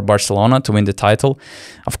piece for Barcelona to win the title.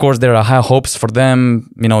 Of course, there are high hopes for them,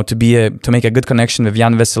 to make a good connection with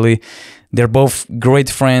Jan Vesely. They're both great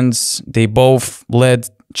friends. They both led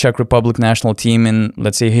Czech Republic national team in,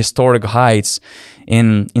 let's say, historic heights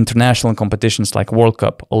in international competitions like World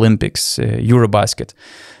Cup, Olympics, Eurobasket.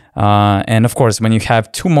 And of course, when you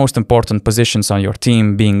have two most important positions on your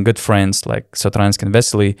team being good friends like Satoransky and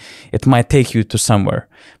Vesely, it might take you to somewhere.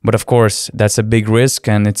 But of course, that's a big risk,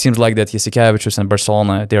 and it seems like that Jasikevičius and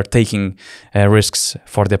Barcelona, they are taking risks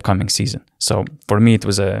for the upcoming season. So for me, it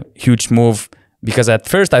was a huge move, because at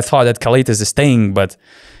first I thought that Calathes is staying, but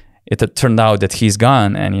it turned out that he's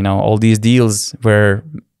gone, and all these deals were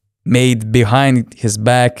made behind his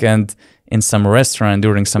back and in some restaurant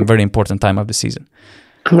during some very important time of the season.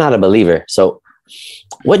 I'm not a believer. So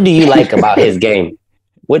what do you like about his game?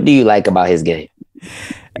 What do you like about his game?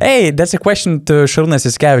 Hey, that's a question to Šarūnas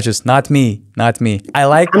Jasikevičius, not me. I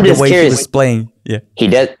like the way he was playing. Yeah. He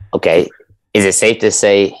does. Okay. Is it safe to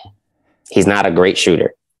say he's not a great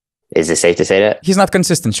shooter? Is it safe to say that? He's not a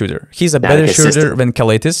consistent shooter. He's a better shooter than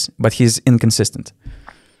Calathes, but he's inconsistent.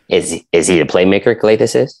 Is he the playmaker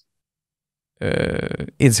Calathes is?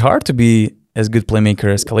 It's hard to be as good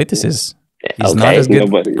playmaker as Calathes is. He's not as good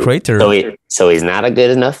creator. So he's not a good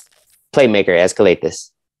enough playmaker as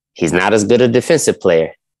Calathes. He's not as good a defensive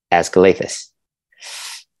player as Calathes.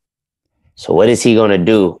 So what is he going to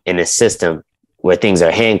do in a system where things are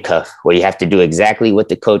handcuffed, where you have to do exactly what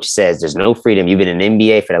the coach says? There's no freedom. You've been in the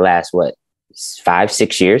NBA for the last,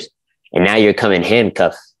 5-6 years, and now you're coming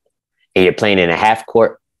handcuffed, and you're playing in a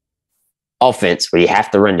half-court offense where you have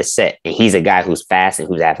to run the set, and he's a guy who's fast and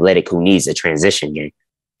who's athletic, who needs a transition game.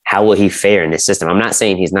 How will he fare in this system? I'm not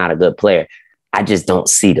saying he's not a good player. I just don't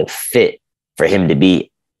see the fit for him to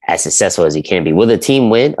be as successful as he can be. Will the team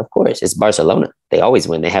win? Of course. It's Barcelona. They always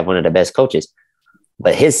win. They have one of the best coaches.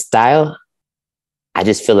 But his style, I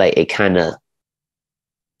just feel like it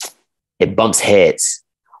bumps heads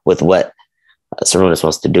with what Šarūnas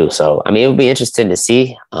wants to do. So, I mean, it would be interesting to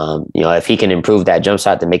see, if he can improve that jump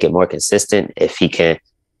shot to make it more consistent, if he can,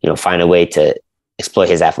 find a way to exploit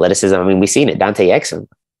his athleticism. I mean, we've seen it. Dante Exum,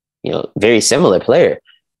 very similar player,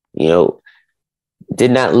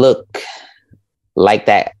 did not look like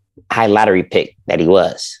that high lottery pick that he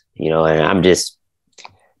was, and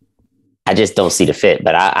I just don't see the fit.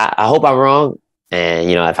 But I hope I'm wrong. And,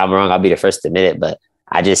 if I'm wrong, I'll be the first to admit it. But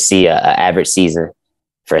I just see an average season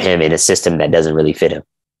for him in a system that doesn't really fit him.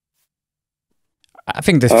 I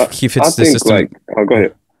think that he fits the system. Go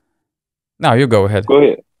ahead. No, you go ahead. Go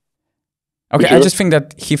ahead. Okay, sure? I just think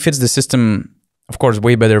that he fits the system, of course,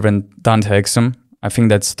 way better than Dante Exum. I think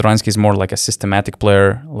that Satoransky is more like a systematic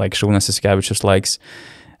player, like Šarūnas Jasikevičius likes.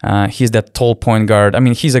 He's that tall point guard. I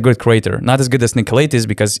mean, he's a good creator. Not as good as Nick Calathes,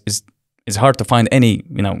 because it's hard to find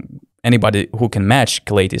anybody who can match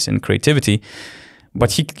Calathes in creativity.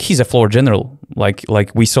 But he's a floor general,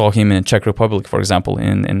 like we saw him in Czech Republic, for example,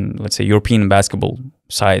 in let's say European basketball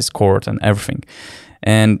size, court, and everything.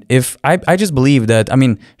 And if I just believe that, I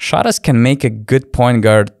mean, Calathes can make a good point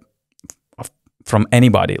guard from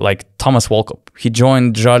anybody. Like Thomas Walkup, he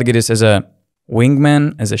joined Žalgiris as a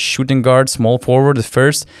wingman, as a shooting guard, small forward at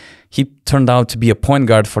first. He turned out to be a point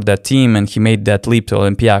guard for that team, and he made that leap to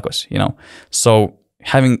Olympiacos, you know. So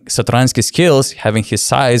having Satoransky's skills, having his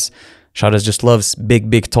size, Šaras just loves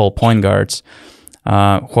big, tall point guards who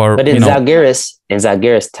are, But in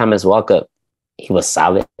Žalgiris, Thomas Walkup, he was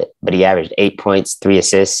solid, but he averaged 8 points, 3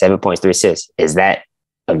 assists, 7 points, 3 assists. Is that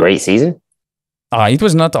a great season? It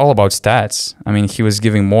was not all about stats. I mean, he was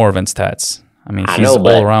giving more than stats. I mean, he's an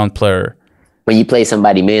all-around player. When you play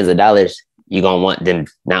somebody millions of dollars, you're going to want them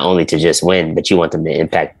not only to just win, but you want them to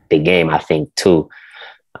impact the game, I think, too.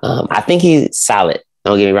 I think he's solid.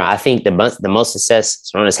 Don't get me wrong. I think the most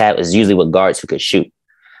success Sarunas had was usually with guards who could shoot.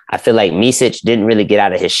 I feel like Micic didn't really get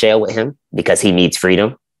out of his shell with him because he needs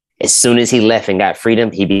freedom. As soon as he left and got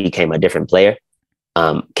freedom, he became a different player.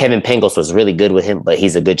 Kevin Pangos was really good with him, but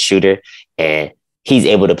he's a good shooter, and he's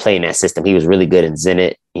able to play in that system. He was really good in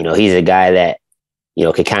Zenit. You know, he's a guy that, you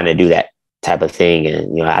know, could kind of do that type of thing.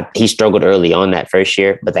 And, you know, he struggled early on that first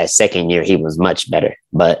year, but that second year he was much better.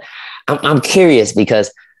 But I'm curious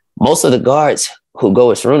because most of the guards who go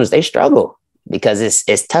with Sarunas, they struggle because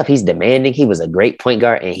it's tough. He's demanding. He was a great point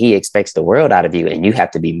guard and he expects the world out of you, and you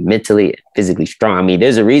have to be mentally, physically strong. I mean,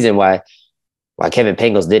 there's a reason why Kevin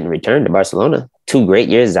Pangos didn't return to Barcelona. 2 great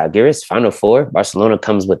years, Žalgiris, Final Four. Barcelona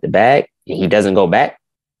comes with the bag and he doesn't go back.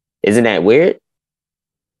 Isn't that weird?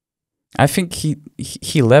 I think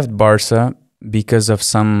he left Barca because of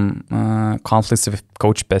some conflicts with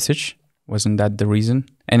Coach Pesic. Wasn't that the reason?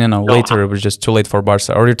 And later it was just too late for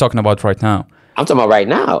Barca. Or you're talking about right now? I'm talking about right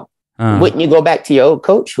now. Wouldn't you go back to your old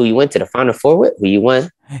coach who you went to the Final Four with, who you won?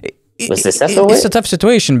 Was successful with? It's a tough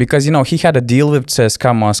situation because, you know, he had a deal with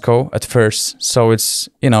CSKA Moscow at first. So it's,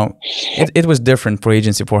 you know, it was different for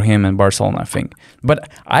agency for him and Barcelona, I think. But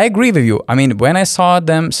I agree with you. I mean, when I saw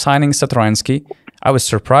them signing Satoransky, I was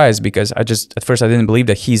surprised because at first I didn't believe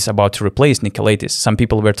that he's about to replace Nick Calathes. Some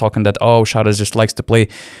people were talking that, Šaras just likes to play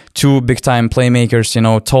 2 big-time playmakers, you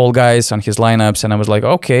know, tall guys on his lineups. And I was like,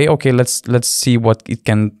 okay, let's see what it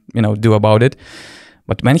can, you know, do about it.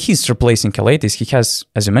 But when he's replacing Calathes, he has,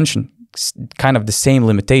 as you mentioned, kind of the same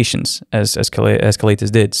limitations as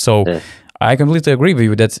Calathes did. So yeah. I completely agree with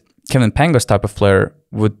you that Kevin Pangos type of player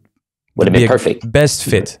would have been perfect. Best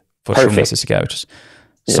fit for Šarūnas Jasikevičius.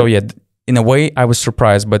 Yeah. So yeah, in a way, I was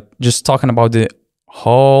surprised. But just talking about the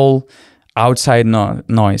whole outside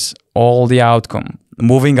noise, all the outcome,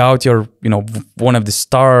 moving out your, you know, one of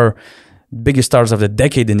the biggest stars of the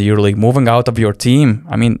decade in the EuroLeague, moving out of your team.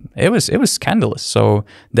 I mean, it was scandalous. So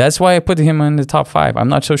that's why I put him in the top 5. I'm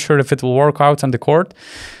not so sure if it will work out on the court,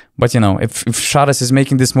 but, you know, if Šaras is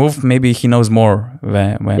making this move, maybe he knows more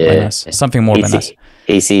than us, something more than us.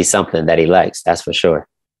 He sees something that he likes, that's for sure.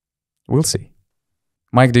 We'll see.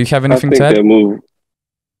 Mike, do you have anything to add?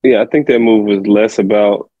 I think that move was less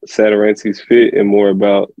about Satoransky's fit and more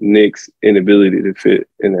about Nick's inability to fit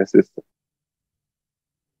in that system.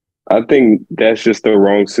 I think that's just the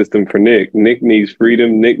wrong system for Nick. Nick needs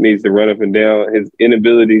freedom. Nick needs to run up and down. His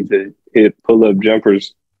inability to hit pull-up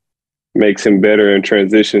jumpers makes him better in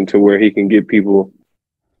transition to where he can get people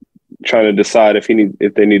trying to decide if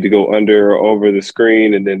they need to go under or over the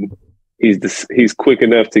screen, and then he's quick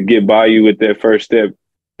enough to get by you with that first step.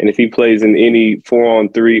 And if he plays in any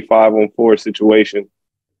 4-on-3, 5-on-4 situation,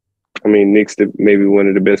 I mean, Nick's maybe one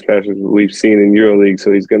of the best passers we've seen in EuroLeague,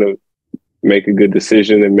 so he's going to make a good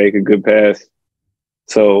decision and make a good pass.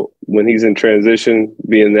 So when he's in transition,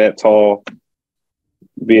 being that tall,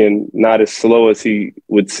 being not as slow as he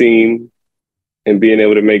would seem, and being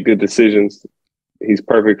able to make good decisions, he's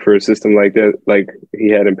perfect for a system like that, like he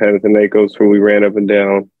had in Panathinaikos, where we ran up and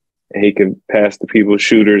down and he can pass to people,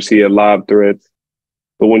 shooters. He had lob threats.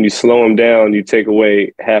 But when you slow him down, you take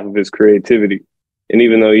away half of his creativity. And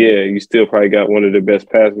even though, you still probably got one of the best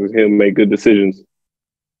passers, he'll make good decisions.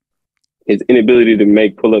 His inability to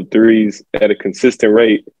make pull-up threes at a consistent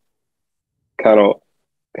rate kind of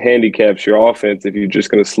handicaps your offense if you're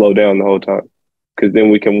just going to slow down the whole time. Because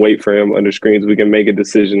then we can wait for him under screens. We can make a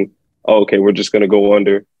decision. Okay, we're just going to go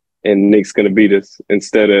under, and Nick's going to beat us,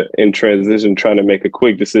 instead of in transition trying to make a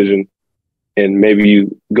quick decision. And maybe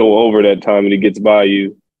you go over that time and he gets by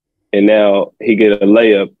you, and now he get a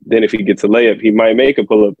layup. Then if he gets a layup, he might make a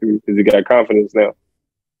pull-up three because he got confidence now.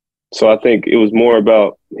 So I think it was more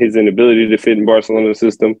about his inability to fit in Barcelona's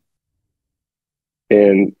system.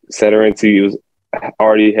 And Satoransky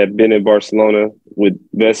already had been in Barcelona with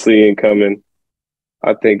Vesely incoming.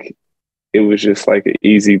 I think it was just like an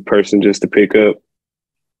easy person just to pick up.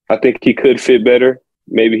 I think he could fit better.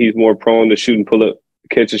 Maybe he's more prone to shoot and pull up,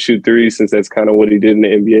 catch and shoot threes, since that's kind of what he did in the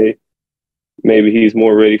NBA. maybe he's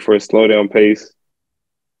more ready for a slow down pace.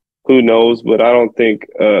 Who knows? But I don't think,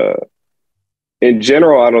 in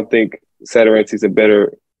general, I don't think Satoranski's a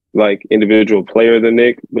better like individual player than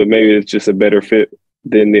Nick, but maybe it's just a better fit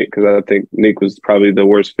than Nick because I think Nick was probably the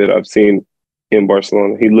worst fit I've seen in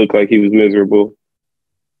Barcelona. He looked like he was miserable.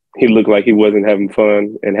 He looked like he wasn't having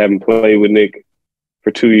fun, and having played with Nick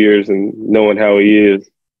for 2 years and knowing how he is,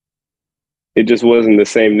 it just wasn't the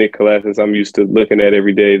same Nick Calathes I'm used to looking at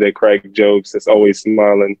every day, that crack jokes, that's always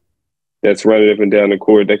smiling, that's running up and down the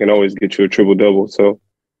court, that can always get you a triple-double. So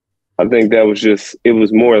I think that was just,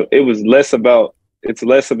 it's less about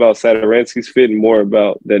Satoranski's fit and more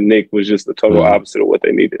about that Nick was just the total opposite of what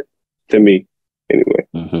they needed, to me, anyway.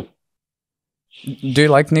 Mm-hmm. Do you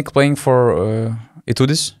like Nick playing for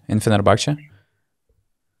Etudis in Fenerbahce?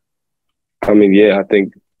 I mean, yeah, I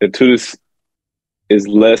think Etudis is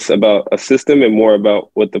less about a system and more about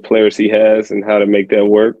what the players he has and how to make that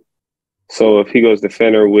work. So if he goes to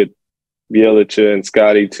Fener with Bjelica and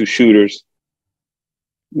Scotty, 2 shooters,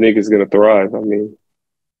 Nick is going to thrive. I mean,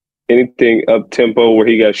 anything up tempo where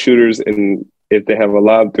he got shooters, and if they have a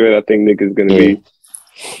lob threat, I think Nick is going to be.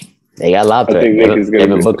 They got lob threat. I think Nick is going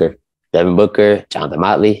to be. Devin Booker, Jonathan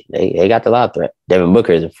Motley, they got the lob threat. Devin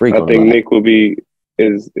Booker is a freak. I think Nick will be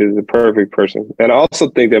is a perfect person, and I also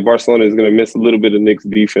think that Barcelona is going to miss a little bit of Nick's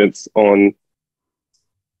defense on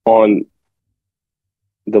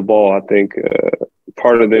the ball. I think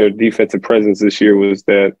part of their defensive presence this year was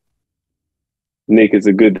that Nick is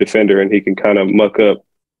a good defender, and he can kind of muck up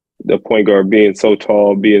the point guard being so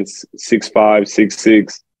tall, being 6'5",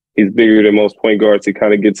 6'6". He's bigger than most point guards. He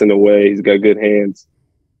kind of gets in the way. He's got good hands.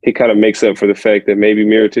 He kind of makes up for the fact that maybe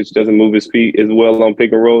Mirotic doesn't move his feet as well on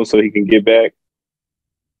pick and roll, so he can get back.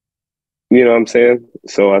 You know what I'm saying?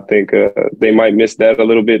 So I think they might miss that a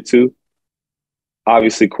little bit too.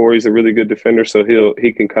 Obviously, Corey's a really good defender, so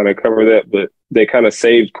he can kind of cover that. But they kind of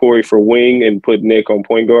saved Corey for wing and put Nick on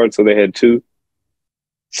point guard, so they had 2.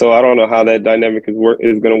 So I don't know how that dynamic is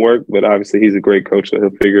going to work, but obviously he's a great coach, so he'll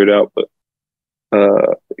figure it out. But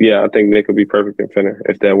yeah, I think Nick will be perfect in Fener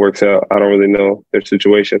if that works out. I don't really know their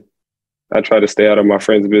situation. I try to stay out of my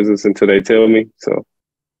friends' business until they tell me, so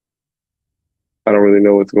I don't really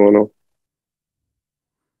know what's going on.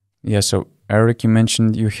 Yeah, so Errick, you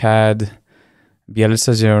mentioned you had Bjelica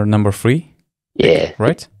as your number 3. Yeah.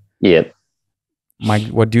 Right? Yep. Mike,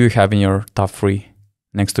 what do you have in your top 3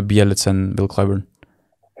 next to Bjelica and Bill Clyburn?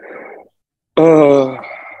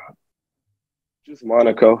 Just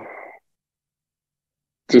Monaco.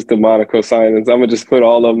 Just the Monaco signings. I'm going to just put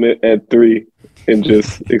all of them at 3 and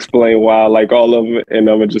just explain why I like all of them. And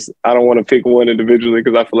I don't want to pick one individually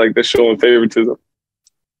because I feel like they're showing favoritism.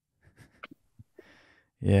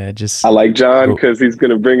 Yeah, I like John because he's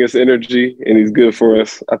going to bring us energy and he's good for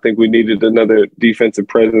us. I think we needed another defensive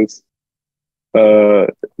presence.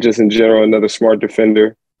 Just in general, another smart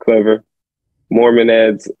defender, clever. Mormon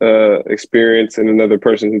adds experience and another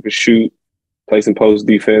person who can shoot, play some post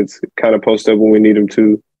defense, kind of post up when we need him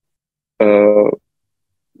to.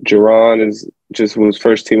 Jerron was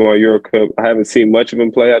first team all Euro Cup. I haven't seen much of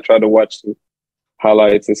him play. I tried to watch some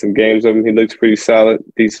highlights and some games of him. He looks pretty solid,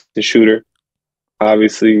 decent shooter.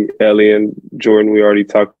 Obviously, Ellie and Jordan, we already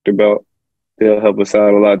talked about. They'll help us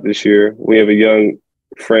out a lot this year. We have a young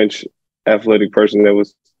French athletic person that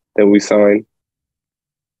we signed.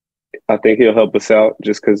 I think he'll help us out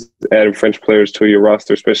just because adding French players to your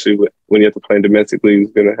roster, especially when you have to play in domestic league,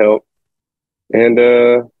 is going to help. And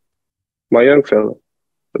my young fella,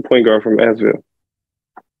 the point guard from Asville.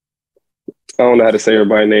 I don't know how to say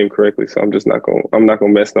everybody's name correctly, so I'm not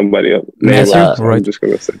gonna mess nobody up. Matthew, right? I'm just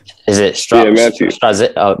gonna say. Is it Matthew? Matthew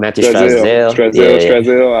Strazel.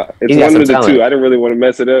 Strazel. It's one of the 2. I didn't really want to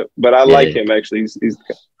mess it up, but I like him actually.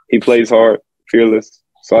 He plays hard, fearless.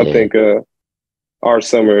 So I think our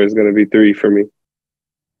summer is going to be 3 for me.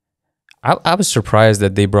 I was surprised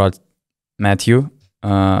that they brought Matthew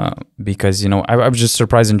because I was just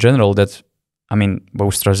surprised in general that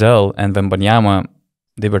both Strazel and Wembanyama,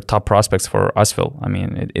 they were top prospects for Asvel. I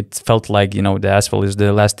mean, it felt like, the Asvel is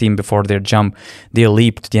the last team before their jump, their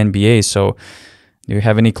leap to the NBA. So do you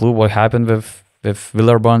have any clue what happened with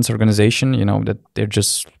Villeurbanne's organization, that they're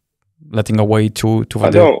just letting away two of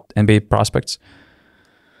the NBA prospects?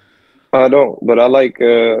 I don't, but I like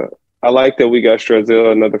that we got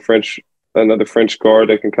Strazel, another French guard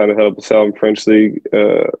that can kind of help us out in French league.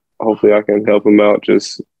 Hopefully I can help him out,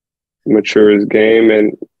 just mature his game.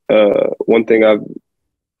 And one thing I've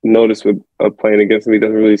noticed with playing against him, he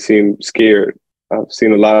doesn't really seem scared. I've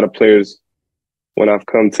seen a lot of players when I've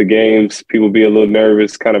come to games, people be a little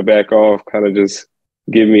nervous, kind of back off, kind of just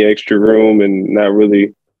give me extra room and not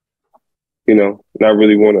really not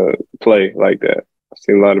really want to play like that. I've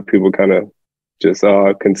seen a lot of people kind of just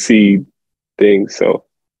concede things. So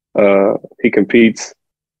he competes.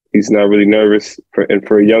 He's not really nervous, and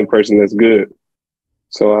for a young person, that's good.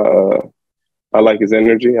 So I like his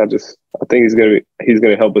energy. I think he's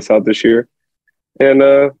gonna help us out this year. And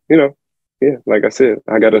like I said,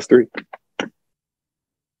 I got us 3.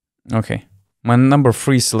 Okay. My number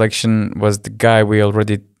 3 selection was the guy we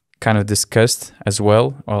already kind of discussed as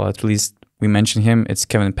well, or at least we mentioned him. It's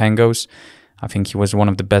Kevin Pangos. I think he was one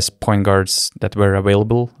of the best point guards that were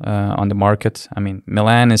available on the market. I mean,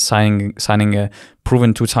 Milan is signing a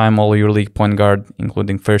proven 2-time All EuroLeague point guard,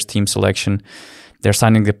 including first team selection. They're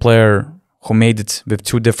signing the player who made it with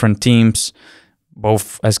 2 different teams,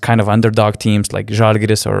 both as kind of underdog teams like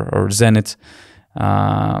Žalgiris or Zenit.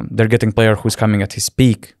 They're getting a player who's coming at his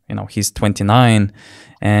peak. He's 29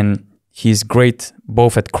 and he's great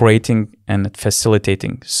both at creating and at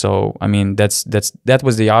facilitating. So, I mean, that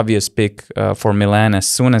was the obvious pick for Milan as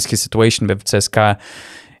soon as his situation with CSKA,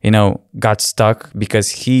 got stuck because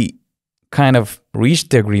he kind of reached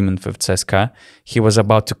the agreement with CSKA. He was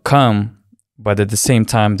about to come, but at the same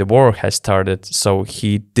time, the war has started. So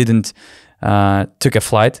he didn't took a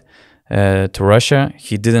flight to Russia.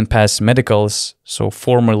 He didn't pass medicals, so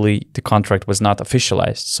formally the contract was not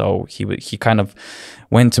officialized. So he kind of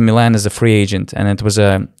went to Milan as a free agent, and it was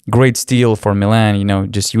a great steal for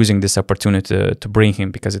Milan, just using this opportunity to bring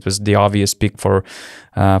him, because it was the obvious pick for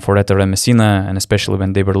Ettore Messina, and especially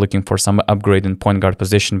when they were looking for some upgrade in point guard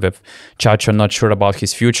position with Chacho not sure about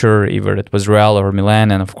his future, either it was Real or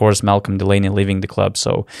Milan, and of course Malcolm Delaney leaving the club.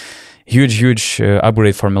 So huge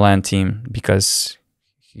upgrade for Milan team, because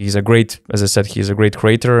he's a great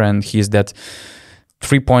creator, and he's that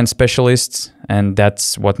 3-point specialist, and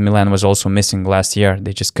that's what Milan was also missing last year.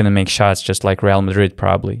 They just couldn't make shots, just like Real Madrid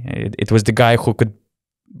probably. It was the guy who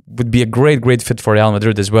would be a great fit for Real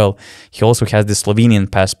Madrid as well. He also has the Slovenian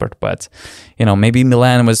passport, but maybe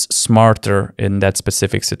Milan was smarter in that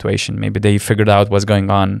specific situation. Maybe they figured out what's going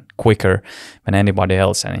on quicker than anybody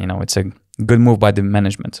else, and it's a good move by the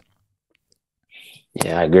management.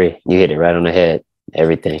 Yeah, I agree. You hit it right on the head.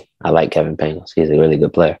 Everything. I like Kevin Pangos. He's a really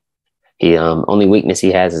good player. He only weakness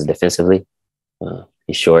he has is defensively.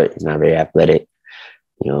 He's short. He's not very athletic.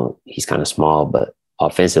 He's kind of small, but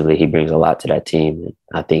offensively he brings a lot to that team. And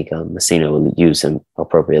I think Messina will use him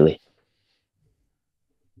appropriately.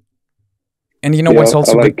 And what's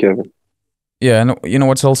also I like good? Kevin. Yeah, and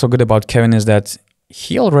what's also good about Kevin is that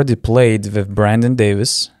he already played with Brandon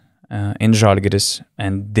Davis in Žalgiris,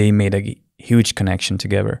 and they made a huge connection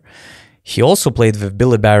together. He also played with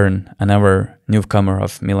Billy Barron, another newcomer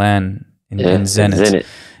of Milan in Zenit.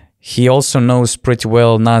 He also knows pretty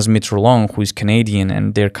well Naz Mitrolong, who is Canadian,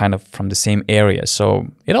 and they're kind of from the same area. So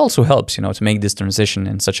it also helps, to make this transition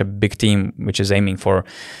in such a big team, which is aiming for,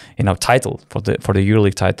 title, for the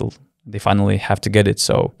EuroLeague title. They finally have to get it.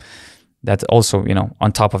 So that also,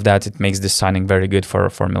 on top of that, it makes this signing very good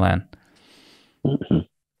for Milan. Mm-hmm.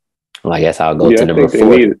 Well, I guess I'll go to number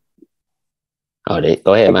 4.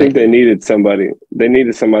 Go ahead, Mike. I think they needed somebody. They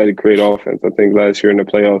needed somebody to create offense. I think last year in the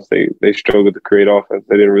playoffs, they struggled to create offense.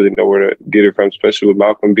 They didn't really know where to get it from, especially with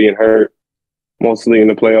Malcolm being hurt. Mostly in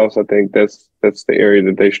the playoffs, I think that's the area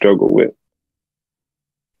that they struggled with.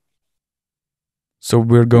 So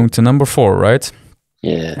we're going to number 4, right?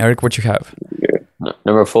 Yeah. Errick, what you have? Yeah.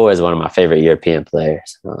 Number 4 is one of my favorite European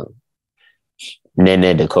players,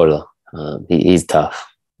 Nene De Colo. He's tough.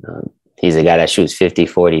 He's a guy that shoots 50,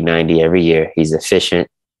 40, 90 every year. He's efficient.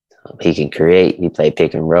 He can create. He play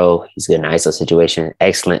pick and roll. He's good in ISO situation.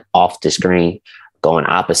 Excellent off the screen, going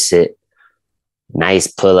opposite. Nice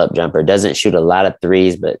pull-up jumper. Doesn't shoot a lot of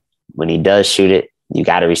threes, but when he does shoot it, you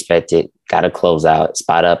got to respect it. Got to close out,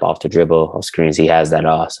 spot up, off the dribble, off screens. He has that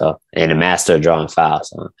all. So, and a master of drawing fouls.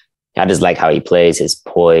 So I just like how he plays, his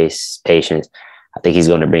poise, patience. I think he's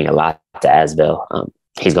going to bring a lot to Asvel.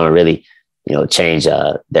 He's going to really change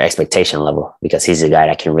their expectation level, because he's a guy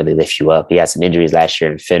that can really lift you up. He had some injuries last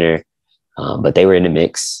year in Fener, but they were in the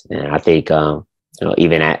mix. And I think,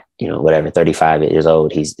 even at, 35 years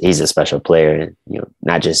old, he's a special player, and,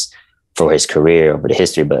 not just for his career over the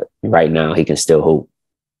history, but right now he can still hoop.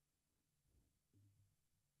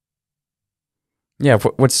 Yeah.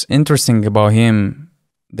 What's interesting about him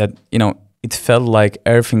that, it felt like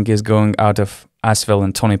everything is going out of Asvel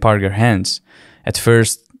and Tony Parker's hands. At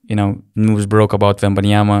first, news broke about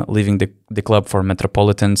Wembanyama leaving the club for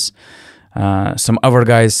Metropolitans. Some other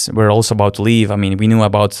guys were also about to leave. I mean, we knew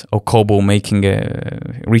about Okobo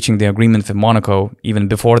reaching the agreement with Monaco even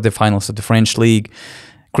before the finals of the French league.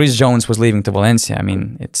 Chris Jones was leaving to Valencia. I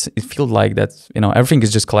mean, it feels like that, everything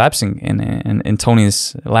is just collapsing in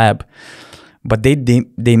Tony's lab. but they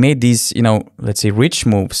made these, let's say rich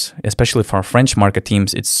moves, especially for French market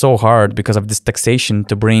teams. It's so hard because of this taxation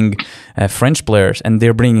to bring French players, and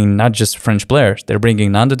they're bringing not just French players. They're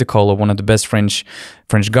bringing Nando De Colo, one of the best French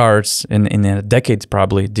guards in a decade,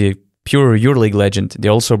 probably the pure EuroLeague legend.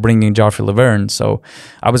 They're also bringing Joffrey Laverne. So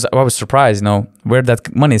I was surprised, where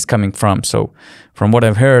that money is coming from. So from what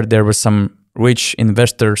I've heard, there was some rich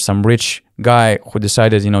investor, some rich guy who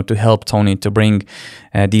decided, to help Tony to bring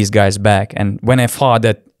these guys back. And when I thought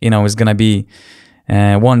that, it's going to be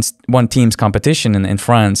one team's competition in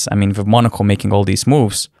France, I mean, with Monaco making all these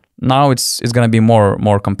moves, now it's going to be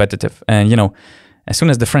more competitive. And, as soon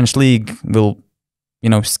as the French league will,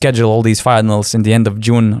 schedule all these finals in the end of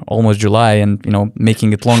June, almost July, and,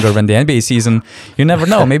 making it longer than the NBA season, you never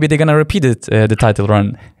know. Maybe they're going to repeat it, the title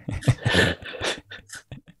run.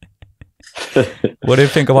 What do you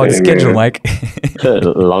think about the schedule, Mike?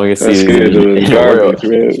 Longest that season schedule is garbage,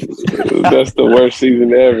 man. That's the worst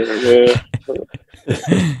season ever, man.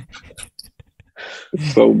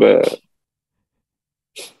 It's so bad.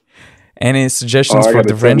 Any suggestions for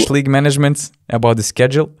the French league management about the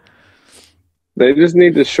schedule? They just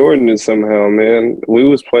need to shorten it somehow, man. We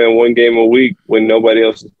was playing one game a week when nobody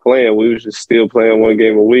else was playing. We was just still playing one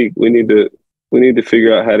game a week. We need to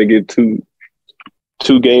figure out how to get two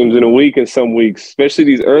games in a week in some weeks, especially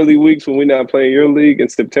these early weeks when we're not playing EuroLeague in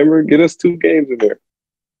September. Get us 2 games in there.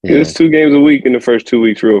 Get us 2 games a week in the first 2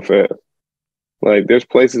 weeks real fast. Like, there's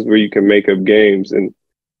places where you can make up games and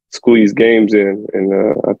squeeze games in, and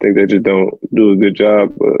I think they just don't do a good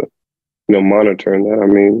job monitoring that. I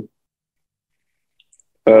mean,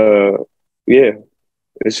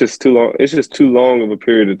 it's just too long. It's just too long of a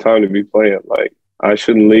period of time to be playing. Like, I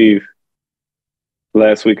shouldn't leave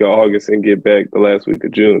last week of August and get back the last week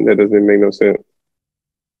of June. That doesn't make no sense.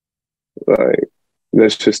 Like,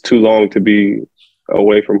 that's just too long to be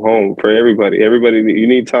away from home for everybody. Everybody, you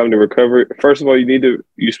need time to recover. First of all,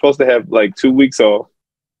 you're supposed to have like 2 weeks off,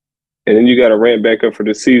 and then you got to ramp back up for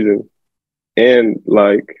the season. And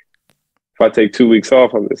like, if I take 2 weeks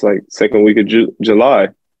off, it's like second week of July.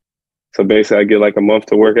 So basically, I get like a month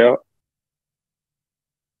to work out.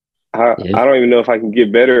 I don't even know if I can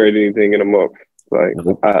get better at anything in a month. Like,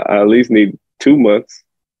 I at least need 2 months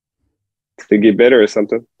to get better at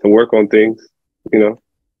something, to work on things,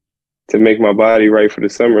 to make my body right for the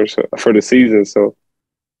summer, for the season. So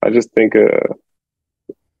I just think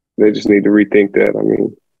they just need to rethink that. I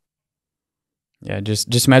mean, yeah,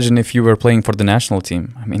 just imagine if you were playing for the national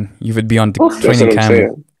team. I mean, you would be on the training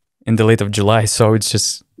camp in the late of July. So it's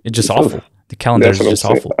just awful. The calendar is just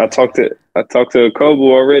awful. I talked to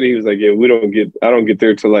Kobu already. He was like, "Yeah, I don't get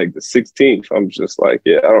there till like the 16th." I'm just like,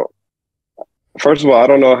 "Yeah, I don't." First of all, I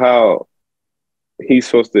don't know how he's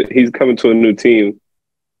coming to a new team.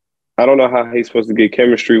 I don't know how he's supposed to get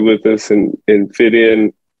chemistry with us and fit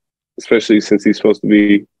in, especially since he's going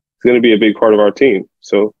to be a big part of our team.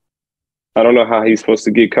 So I don't know how he's supposed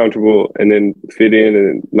to get comfortable and then fit in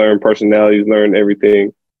and learn personalities, learn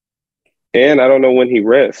everything. And I don't know when he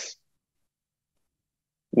rests.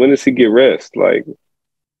 When does he get rest? Like,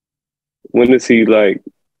 when does he like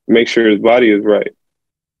make sure his body is right?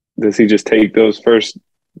 Does he just take those first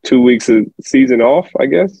 2 weeks of season off, I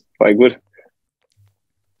guess? Like,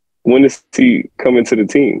 when does he come into the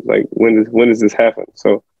team? Like, when does this happen?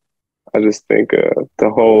 So I just think the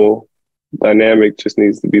whole dynamic just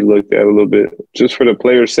needs to be looked at a little bit, just for the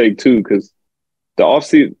players' sake too, because the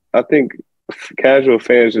offseason, I think casual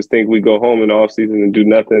fans just think we go home in the offseason and do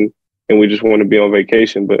nothing and we just want to be on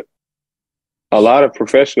vacation. But a lot of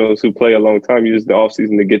professionals who play a long time use the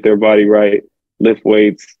offseason to get their body right, lift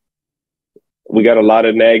weights. We got a lot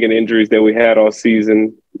of nagging injuries that we had all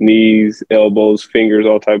season, knees, elbows, fingers,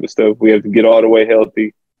 all type of stuff. We have to get all the way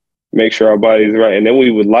healthy, make sure our body is right. And then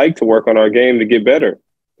we would like to work on our game to get better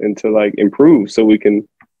and to like improve so we can,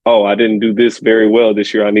 I didn't do this very well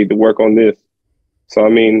this year. I need to work on this. So, I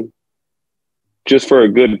mean, just for a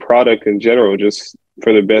good product in general, just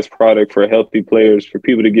for the best product, for healthy players, for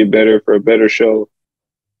people to get better, for a better show,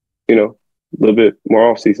 a little bit more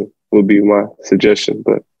off season would be my suggestion,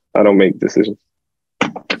 but I don't make decisions.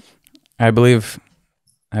 I believe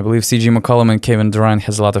CG McCollum and Kevin Durant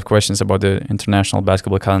has a lot of questions about the international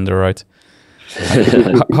basketball calendar, right?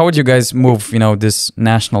 How would you guys move, this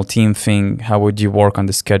national team thing? How would you work on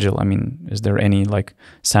the schedule? I mean, is there any like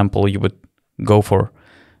sample you would go for?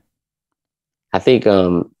 I think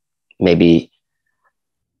maybe,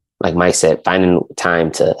 like Mike said, finding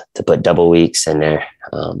time to put double weeks in there.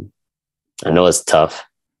 I know it's tough,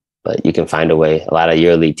 but you can find a way. A lot of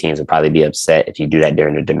EuroLeague teams will probably be upset if you do that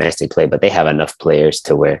during the domestic play, but they have enough players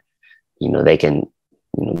to where, they can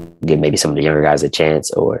give maybe some of the younger guys a chance,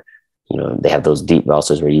 or, they have those deep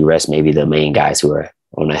rosters where you rest maybe the main guys who are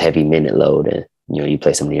on a heavy minute load, and you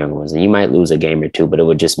play some of the younger ones, and you might lose a game or two, but it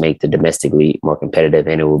would just make the domestic league more competitive,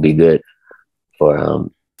 and it will be good for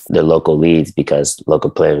the local leagues because local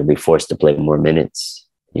players will be forced to play more minutes.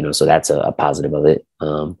 So that's a positive of it.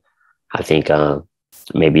 I think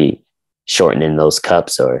maybe shortening those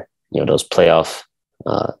cups or those playoff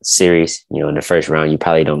series. In the first round, you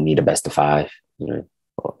probably don't need a best of 5.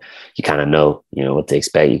 You kind of know what to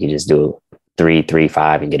expect. You can just do 3, 3,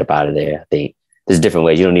 5 and get up out of there. I think there's different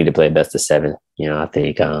ways. You don't need to play a best of 7. I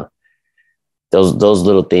think those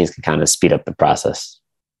little things can kind of speed up the process.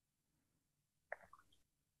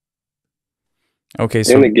 Okay,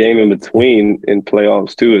 so and the game in between in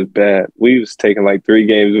playoffs too is bad. We was taking like 3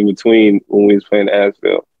 games in between when we was playing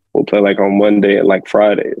Asheville. We'll play like on Monday and like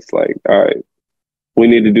Friday. It's like, all right, we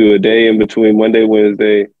need to do a day in between Monday,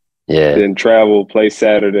 Wednesday, then travel, play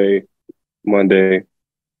Saturday, Monday,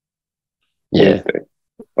 Wednesday.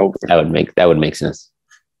 Okay. That would make sense.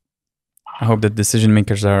 I hope that decision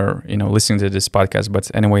makers are, listening to this podcast.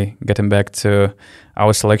 But anyway, getting back to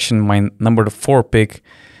our selection, my number 4 pick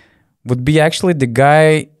would be actually the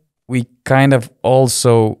guy we kind of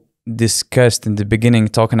also discussed in the beginning,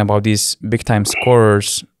 talking about these big time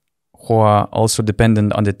scorers who are also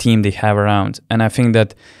dependent on the team they have around. And I think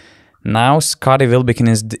that now Scottie Wilbekin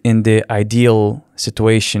is in the ideal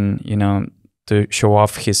situation, to show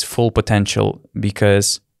off his full potential,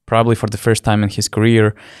 because probably for the first time in his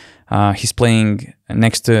career, he's playing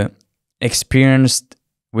next to experienced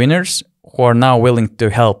winners who are now willing to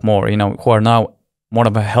help more, who are now more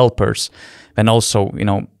of a helpers, and also,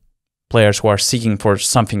 players who are seeking for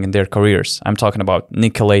something in their careers. I'm talking about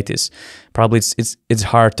Nick Calathes. Probably it's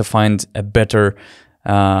hard to find a better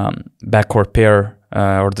backcourt pair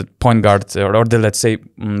or the point guard or the, let's say,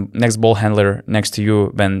 next ball handler next to you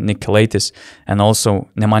than Nick Calathes, and also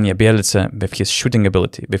Nemanja Bjelica with his shooting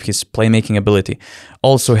ability, with his playmaking ability,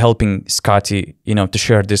 also helping Scottie, to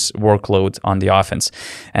share this workload on the offense.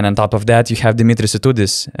 And on top of that, you have Dimitris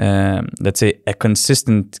Itoudis, let's say a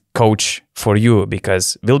consistent coach for you,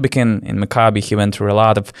 because Wilbekin in Maccabi, he went through a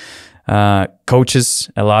lot of coaches,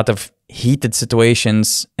 a lot of heated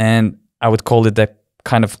situations, and I would call it a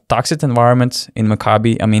kind of toxic environment in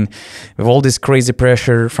Maccabi. I mean, with all this crazy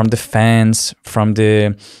pressure from the fans, from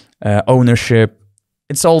the ownership,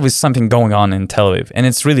 it's always something going on in Tel Aviv, and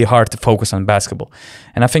it's really hard to focus on basketball.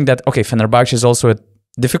 And I think that, Fenerbahce is also a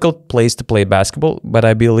difficult place to play basketball, but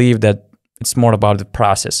I believe that it's more about the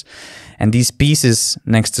process. And these pieces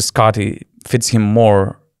next to Scottie fits him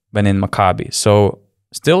more than in Maccabi. So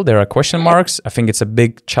still, there are question marks. I think it's a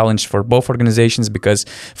big challenge for both organizations,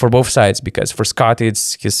 for both sides, because for Scottie,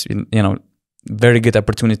 it's his, very good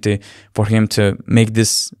opportunity for him to make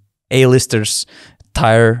this A-listers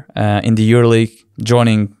tire in the EuroLeague,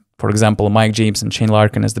 joining, for example, Mike James and Shane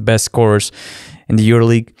Larkin as the best scorers in the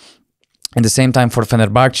EuroLeague. At the same time, for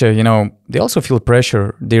Fenerbahce, they also feel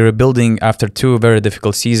pressure. They're rebuilding after 2 very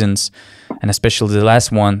difficult seasons, and especially the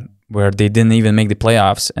last one where they didn't even make the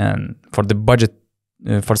playoffs. And for the budget,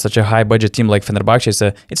 for such a high budget team like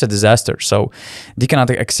Fenerbahce, it's a disaster. So they cannot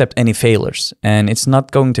accept any failures, and it's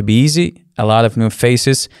not going to be easy. A lot of new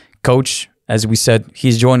faces. Coach, as we said,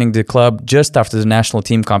 he's joining the club just after the national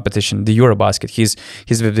team competition, the EuroBasket. He's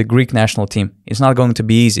with the Greek national team. It's not going to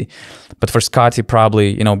be easy. But for Scottie,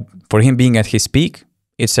 probably, for him being at his peak,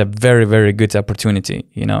 it's a very, very good opportunity,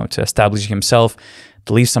 to establish himself,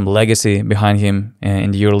 to leave some legacy behind him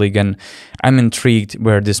in the EuroLeague. And I'm intrigued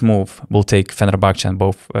where this move will take Fenerbahce and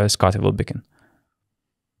both Scottie Wilbekin.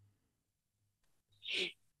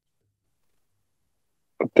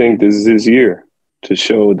 I think this is his year to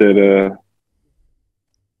show that,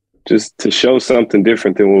 just to show something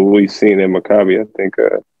different than what we've seen at Maccabi. I think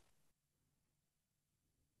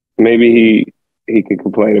maybe he can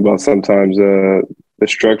complain about sometimes the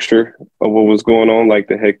structure of what was going on, like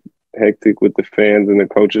the hectic with the fans and the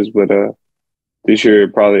coaches, but this year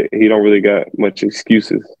probably he don't really got much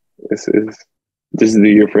excuses. This is the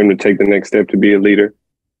year for him to take the next step, to be a leader,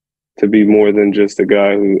 to be more than just a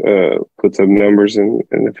guy who puts up numbers and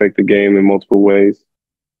affect the game in multiple ways.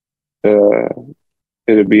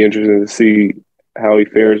 It'll be interesting to see how he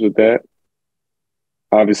fares with that.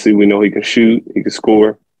 Obviously, we know he can shoot, he can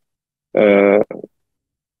score.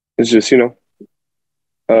 It's just,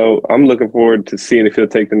 I'm looking forward to seeing if he'll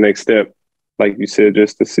take the next step, like you said,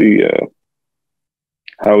 just to see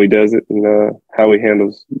how he does it and how he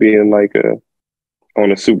handles being like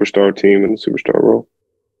on a superstar team in a superstar role.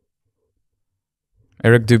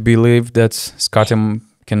 Errick, do you believe that Scottie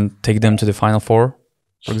can take them to the Final Four,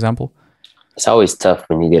 for example? It's always tough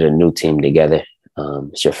when you get a new team together.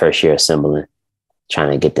 It's your first year assembling,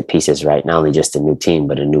 trying to get the pieces right. Not only just a new team,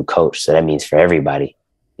 but a new coach. So that means for everybody,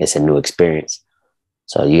 it's a new experience.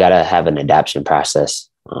 So you got to have an adaptation process.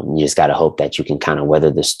 You just got to hope that you can kind of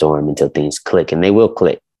weather the storm until things click, and they will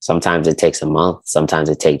click. Sometimes it takes a month. Sometimes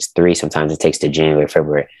it takes 3. Sometimes it takes to January,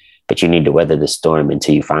 February. But you need to weather the storm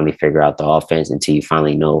until you finally figure out the offense, until you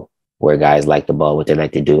finally know where guys like the ball, what they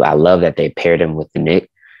like to do. I love that they paired him with Nick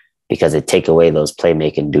because it take away those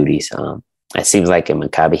playmaking duties. It seems like in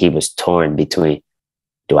Maccabi, he was torn between,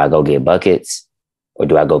 do I go get buckets or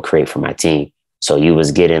do I go create for my team? So you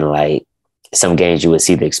was getting like, some games you would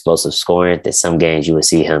see the explosive scoring, that some games you would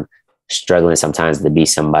see him struggling sometimes to be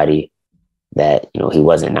somebody that, you know, he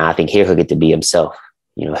wasn't. Now I think here he'll get to be himself.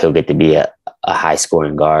 You know, he'll get to be a high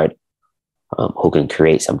scoring guard who can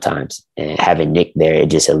create sometimes. And having Nick there, it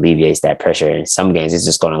just alleviates that pressure. And some games it's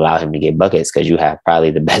just going to allow him to get buckets because you have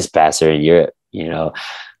probably the best passer in Europe, you know,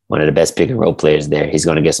 one of the best pick and roll players there. He's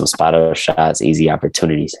going to get some spot up shots, easy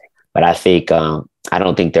opportunities. But I think, I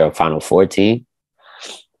don't think they're a Final Four team.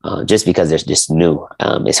 Just because they're just new.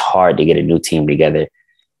 It's hard to get a new team together.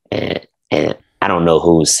 And I don't know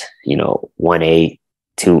who's, you know, 1A,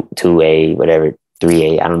 2A, whatever,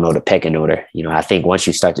 3A. I don't know the pecking order. You know, I think once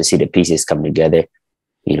you start to see the pieces come together,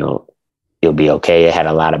 you know, you'll be okay. It had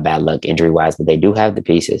a lot of bad luck injury-wise, but they do have the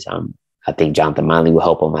pieces. I think Jonathan Monley will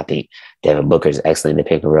help them. I think Devin Booker's excellent in the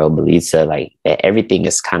pick and roll. Belitza, like everything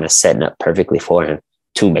is kind of setting up perfectly for him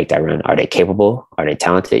to make that run. Are they capable? Are they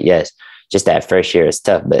talented? Yes. Just that first year is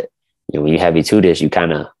tough, but you know, when you have Itudes, you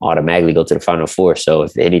kind of automatically go to the Final Four. So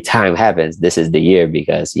if any time happens, this is the year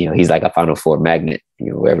because, you know, he's like a Final Four magnet,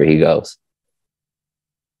 you know, wherever he goes.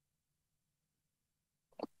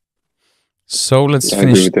 So let's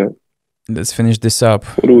finish this up.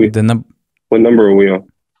 What number are we on?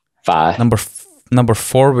 5. Number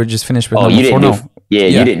 4. We just finished with number 4 now. Yeah,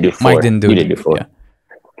 you didn't do 4. Mike didn't do you didn't do 4. Yeah.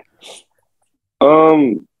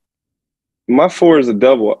 My 4 is a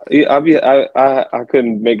double. I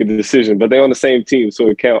couldn't make a decision, but they're on the same team, so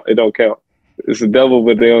it don't count. It's a double,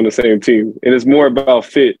 but they're on the same team. And it's more about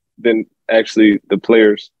fit than actually the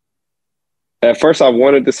players. At first, I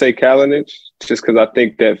wanted to say Calathes just because I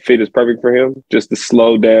think that fit is perfect for him. Just the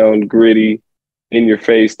slow down, gritty,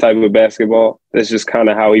 in-your-face type of basketball. That's just kind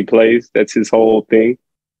of how he plays. That's his whole thing.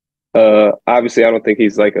 Obviously, I don't think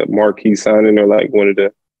he's like a marquee signing or like one of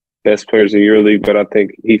the best players in EuroLeague, but I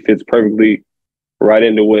think he fits perfectly right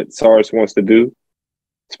into what Saras wants to do.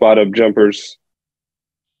 Spot up jumpers,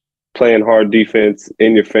 playing hard defense,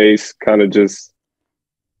 in your face, kind of just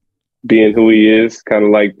being who he is, kind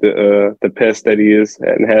of like the pest that he is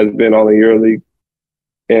and has been all in EuroLeague.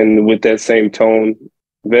 And with that same tone,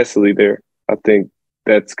 Vesely there, I think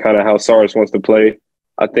that's kind of how Saras wants to play.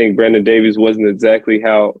 I think Brandon Davies wasn't exactly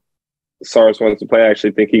how Saras wants to play. I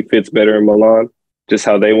actually think he fits better in Milan. Just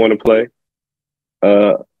how they want to play.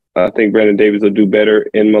 I think Brandon Davies will do better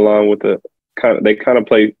in Milan with they kind of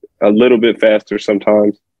play a little bit faster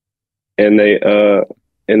sometimes. And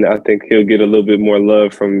and I think he'll get a little bit more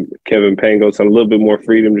love from Kevin Pangos and a little bit more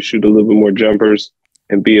freedom to shoot a little bit more jumpers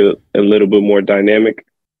and be a little bit more dynamic.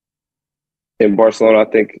 In Barcelona, I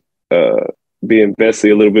think being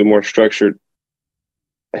Vesely a little bit more structured,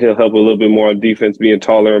 he'll help a little bit more on defense, being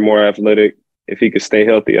taller and more athletic. If he could stay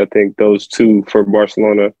healthy, I think those two for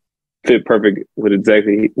Barcelona fit perfect with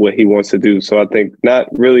exactly what he wants to do. So I think not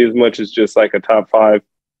really as much as just like a top 5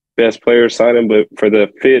 best player signing, but for the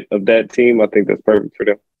fit of that team, I think that's perfect for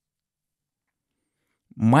them.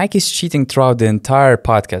 Mike is cheating throughout the entire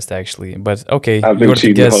podcast, actually. But okay, I've been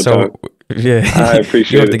cheating the whole time. Yeah, I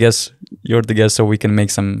appreciate it. You're the guest, so we can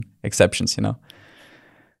make some exceptions, you know.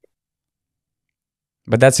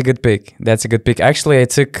 But that's a good pick. Actually, I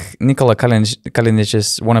took Nikola Kalinic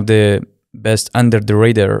as one of the best under the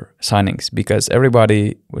radar signings because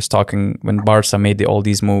everybody was talking when Barca made all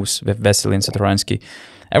these moves with Vesely and Satoransky.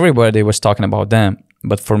 Everybody was talking about them.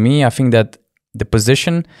 But for me, I think that the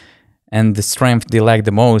position and the strength they lacked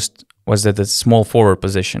the most was at the small forward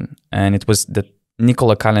position. And it was the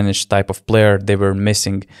Nikola Kalinic type of player they were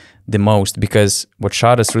missing the most because what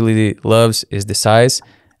Saras really loves is the size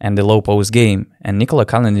and the low post game. And Nikola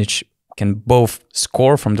Kalinic can both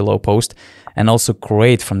score from the low post and also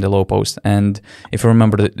create from the low post. And if you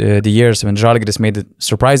remember the years when Žalgiris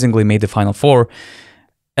surprisingly made the Final Four,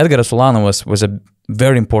 Edgaras Ulanovas was a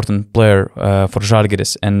very important player for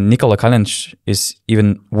Žalgiris, and Nikola Kalinic is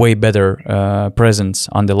even way better presence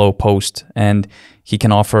on the low post, and he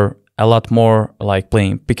can offer a lot more, like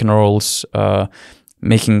playing pick and rolls,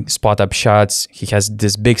 making spot-up shots. He has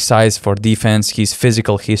this big size for defense. He's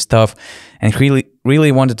physical, he's tough, and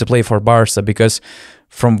really wanted to play for Barca because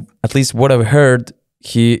from at least what I've heard,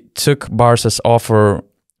 he took Barca's offer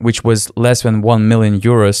which was less than 1 million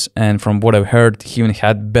euros. And from what I've heard, he even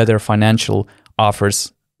had better financial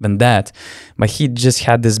offers than that. But he just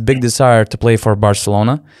had this big desire to play for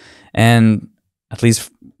Barcelona. And at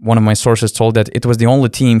least one of my sources told that it was the only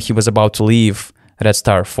team he was about to leave Red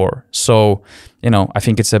Star for. So, I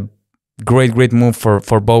think it's a great move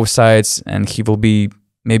for both sides. And he will be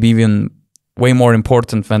maybe even way more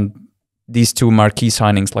important than these two marquee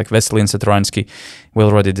signings like Vesely and Satoransky we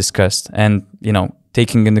already discussed. And,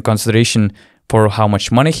 taking into consideration for how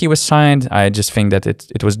much money he was signed, I just think that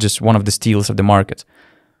it was just one of the steals of the market.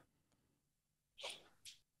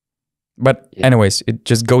 But anyways, it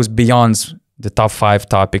just goes beyond the top 5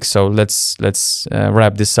 topics. So let's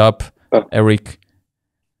wrap this up. Errick,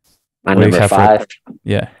 my number 5.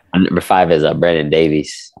 Yeah. My number 5 is Brandon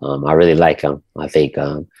Davies. I really like him. I think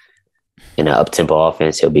in an up-tempo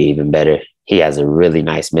offense, he'll be even better. He has a really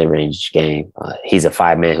nice mid-range game. He's a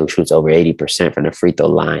 5-man who shoots over 80% from the free throw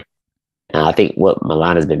line. And I think what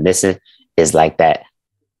Milan has been missing is like that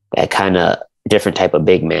kind of different type of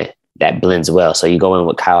big man that blends well. So you go in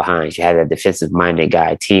with Kyle Hines, you have that defensive-minded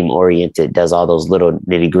guy, team-oriented, does all those little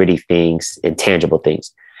nitty-gritty things, intangible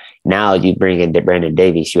things. Now you bring in Brandon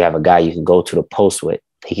Davies, you have a guy you can go to the post with.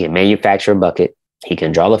 He can manufacture a bucket. He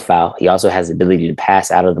can draw the foul. He also has the ability to pass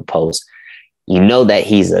out of the post. You know that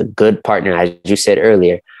he's a good partner, as you said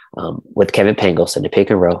earlier, with Kevin Pangos in the pick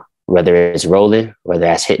and roll, whether it's rolling, whether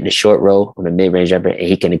that's hitting the short roll on the mid-range jumper, and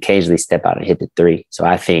he can occasionally step out and hit the 3. So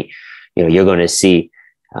I think, you're going to see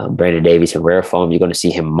Brandon Davies in rare form. You're going to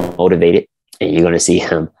see him motivated, and you're going to see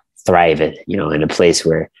him thriving, in a place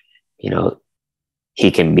where,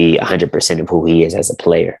 he can be 100% of who he is as a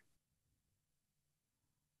player.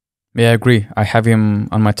 Yeah, I agree. I have him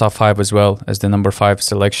on my top 5 as well as the number 5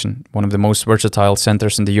 selection. One of the most versatile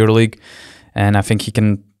centers in the EuroLeague. And I think he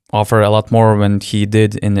can offer a lot more than he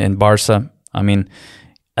did in Barca. I mean,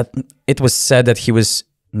 it was said that he was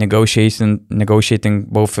negotiating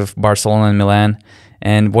both with Barcelona and Milan.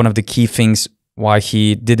 And one of the key things why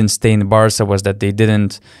he didn't stay in Barca was that they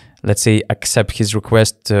didn't, let's say, accept his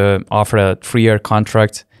request to offer a 3-year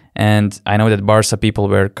contract. And I know that Barca people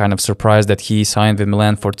were kind of surprised that he signed with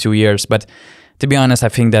Milan for 2 years. But to be honest, I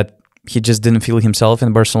think that he just didn't feel himself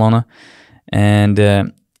in Barcelona.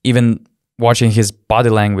 And even watching his body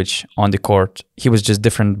language on the court, he was just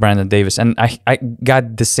different Brandon Davies. And I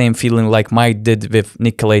got the same feeling like Mike did with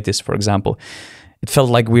Nick Calathes, for example. It felt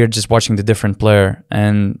like we were just watching the different player.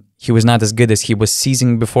 And he was not as good as he was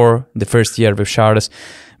seizing before the first year with Charles,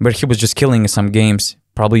 where he was just killing some games.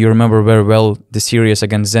 Probably you remember very well the series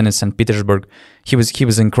against Zenit St. Petersburg. He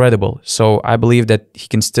was incredible. So I believe that he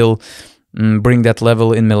can still bring that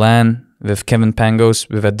level in Milan with Kevin Pangos,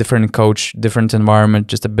 with a different coach, different environment,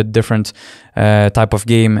 just a bit different type of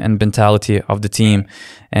game and mentality of the team.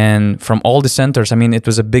 And from all the centers, I mean, it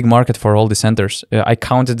was a big market for all the centers. I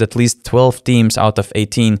counted at least 12 teams out of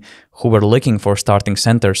 18 who were looking for starting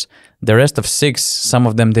centers. The rest of 6, some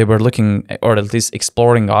of them, they were looking or at least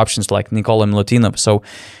exploring options like McCollum, Latinov. So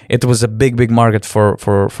it was a big market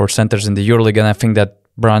for centers in the EuroLeague. And I think that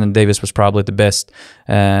Brandon Davies was probably the best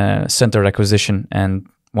center acquisition. And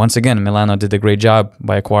once again, Milano did a great job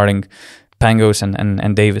by acquiring Pangos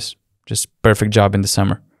and Davis. Just perfect job in the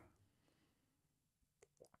summer.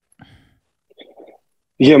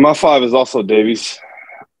 Yeah, my 5 is also Davies,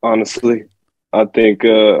 honestly. I think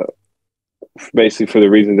basically for the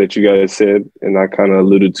reason that you guys said, and I kind of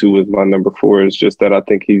alluded to with my number 4, is just that I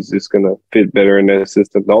think he's just going to fit better in that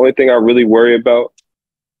system. The only thing I really worry about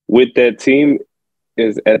with that team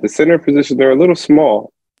is at the center position, they're a little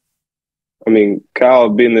small. I mean, Kyle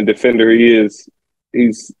being the defender he is,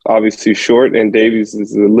 he's obviously short, and Davies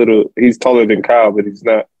is he's taller than Kyle, but he's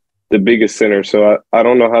not the biggest center. So I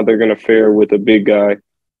don't know how they're going to fare with a big guy,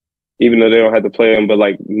 even though they don't have to play him, but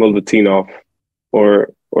like Milutinov or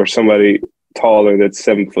somebody taller that's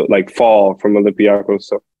 7 foot, like Fall from Olympiacos.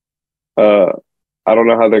 So I don't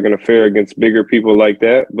know how they're going to fare against bigger people like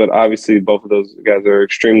that, but obviously both of those guys are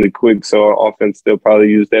extremely quick. So on offense, they'll probably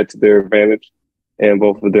use that to their advantage. And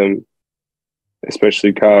both of them,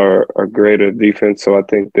 especially Kyle, are great at defense. So I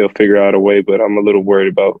think they'll figure out a way, but I'm a little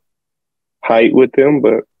worried about height with them,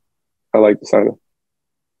 but I like the signing.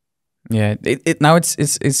 Yeah, now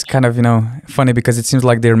it's kind of, funny because it seems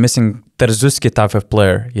like they're missing Terzuski type of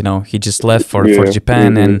player. He just left for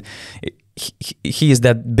Japan, and he is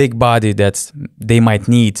that big body that they might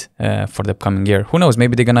need for the upcoming year. Who knows?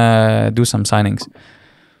 Maybe they're gonna do some signings.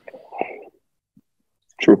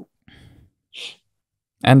 True.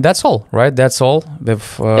 And that's all, right? That's all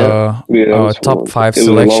with our top 5 it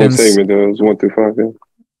selections. It was a long segment, though. It was 1 through 5.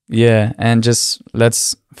 Yeah, and just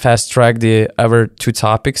let's fast track the other 2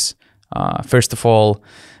 topics. First of all,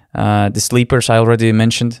 The sleepers I already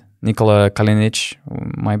mentioned, Nikola Kalinic,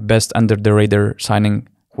 my best under the radar signing.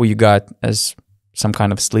 Who you got as some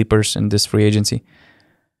kind of sleepers in this free agency?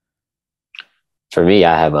 For me,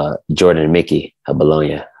 I have Jordan Mickey of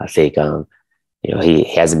Bologna. I think he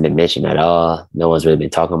hasn't been mentioned at all. No one's really been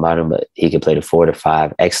talking about him, but he can play the 4 to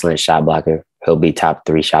 5. Excellent shot blocker. He'll be top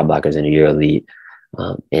 3 shot blockers in the EuroLeague.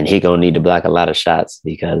 And he gonna need to block a lot of shots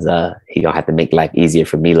because he gonna have to make life easier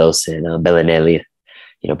for Milos and Bellinelli,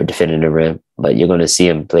 for defending the rim. But you're gonna see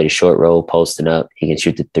him play the short roll, posting up. He can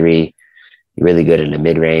shoot the 3. Really good in the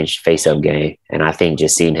mid-range face-up game. And I think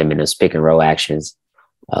just seeing him in those pick-and-roll actions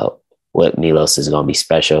with Milos is going to be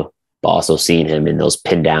special. But also seeing him in those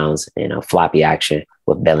pin-downs and floppy action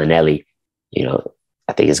with Bellinelli,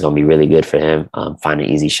 I think it's going to be really good for him, finding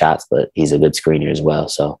easy shots, but he's a good screener as well.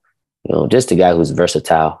 So, just a guy who's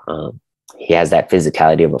versatile. He has that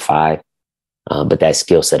physicality of a 5, but that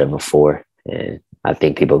skill set of a 4. And I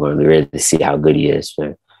think people are going to really see how good he is.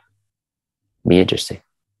 So, be interesting.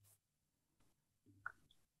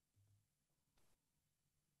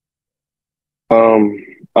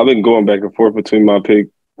 I've been going back and forth between my pick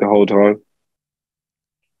the whole time.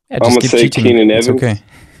 Yeah, I'm gonna say Keenan Evans. It's okay.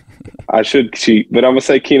 I should cheat, but I'm gonna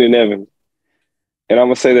say Keenan Evans, and I'm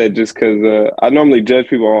gonna say that just because I normally judge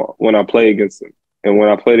people when I play against them, and when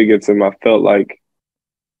I played against him, I felt like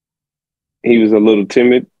he was a little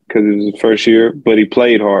timid because it was his first year, but he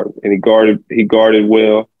played hard and he guarded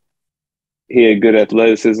well. He had good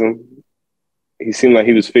athleticism. He seemed like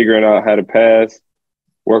he was figuring out how to pass,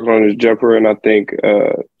 working on his jumper, and I think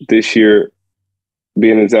this year,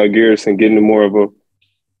 being in Zalgiris and getting more of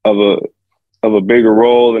a bigger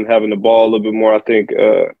role and having the ball a little bit more, I think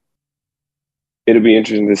it'll be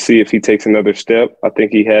interesting to see if he takes another step. I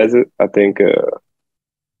think he has it. I think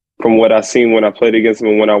from what I've seen when I played against him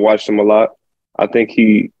and when I watched him a lot, I think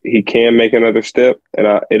he can make another step,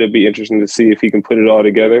 and it'll be interesting to see if he can put it all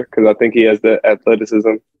together because I think he has the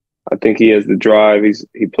athleticism. I think he has the drive.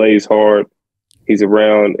 He plays hard. He's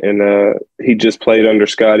around, and he just played under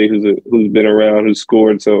Scotty, who's been around, who's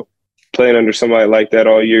scored. So playing under somebody like that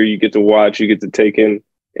all year, you get to watch, you get to take in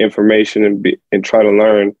information and try to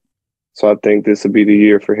learn. So I think this will be the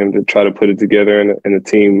year for him to try to put it together and a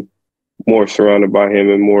team more surrounded by him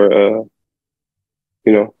and more,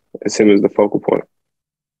 as him as the focal point.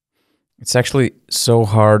 It's actually so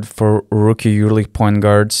hard for rookie EuroLeague point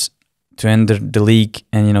guards to enter the league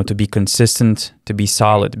and, to be consistent, to be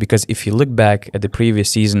solid. Because if you look back at the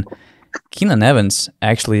previous season, Keenan Evans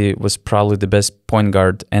actually was probably the best point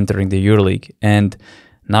guard entering the EuroLeague. And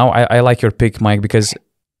now I like your pick, Mike, because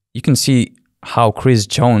you can see how Chris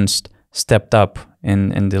Jones stepped up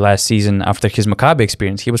in the last season after his Maccabi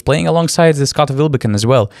experience. He was playing alongside Scott Wilbekin as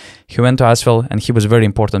well. He went to Asvel, and he was a very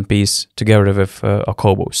important piece together with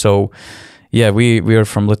Okobo. So, yeah, we are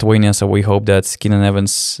from Lithuania, so we hope that Keenan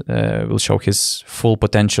Evans will show his full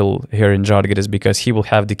potential here in Žalgiris because he will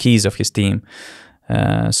have the keys of his team.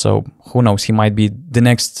 So who knows? He might be the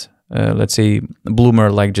next, let's say,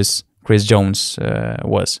 bloomer like just Chris Jones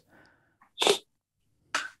was.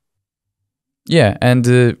 Yeah,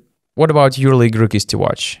 and what about EuroLeague rookies to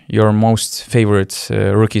watch? Your most favorite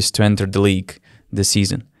rookies to enter the league this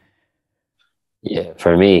season? Yeah,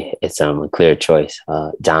 for me, it's a clear choice.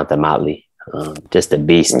 Jonathan Motley, just a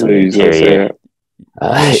beast on the interior.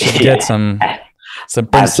 You should get some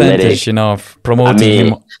percentage, of promoting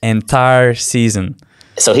him entire season.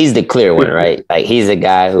 So he's the clear one, right? Like he's a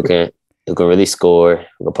guy who can really score,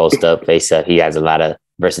 who can post up, face up. He has a lot of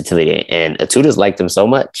versatility, and Atudas liked him so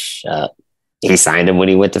much. He signed him when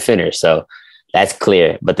he went to Fener, so that's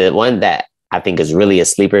clear. But the one that I think is really a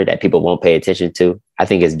sleeper that people won't pay attention to, I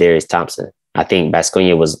think is Darius Thompson. I think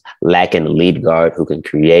Baskonia was lacking a lead guard who can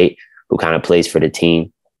create, who kind of plays for the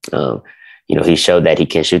team. He showed that he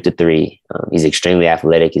can shoot the 3. He's extremely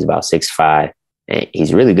athletic. He's about 6'5", and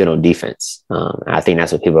he's really good on defense. I think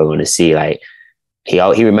that's what people are going to see. Like he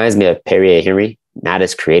reminds me of Perrier Henry, not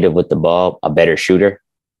as creative with the ball, a better shooter,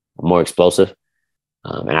 more explosive.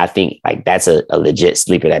 And I think like that's a legit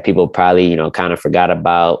sleeper that people probably, kind of forgot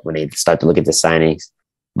about when they start to look at the signings.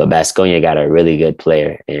 But Baskonia got a really good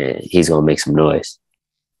player, and he's going to make some noise.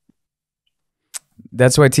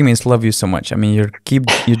 That's why teammates love you so much. I mean,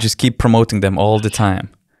 you just keep promoting them all the time.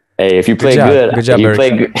 Hey, if you play good,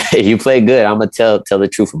 if you play good, I'm gonna tell the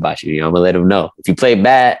truth about you. I'm gonna let them know. If you play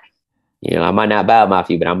bad, I might not bow mouth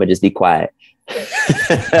you, but I'm gonna just be quiet.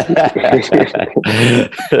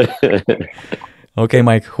 Okay,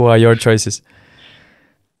 Mike, who are your choices?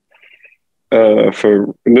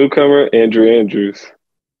 For newcomer, Andrew Andrews.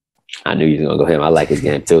 I knew you were going to go him. I like his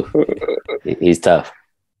game, too. He's tough.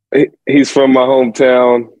 He's from my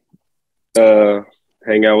hometown.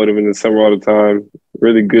 hang out with him in the summer all the time.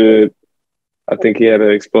 Really good. I think he had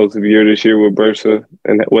an explosive year this year with Bursa,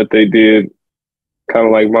 and what they did, kind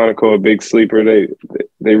of like Monaco, a big sleeper.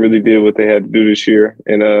 They really did what they had to do this year.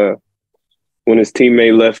 And when his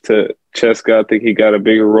teammate left to Cheska, I think he got a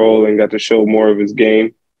bigger role and got to show more of his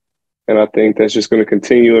game. And I think that's just going to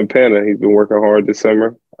continue in Pana. He's been working hard this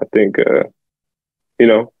summer. I think,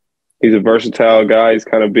 he's a versatile guy. He's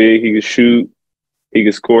kind of big. He can shoot. He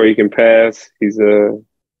can score. He can pass. He's a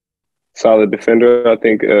solid defender. I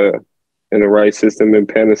think in the right system, in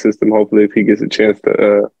Pana system, hopefully if he gets a chance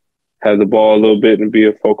to have the ball a little bit and be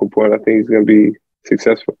a focal point, I think he's going to be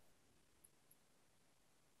successful.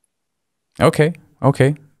 Okay.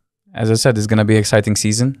 As I said, it's going to be an exciting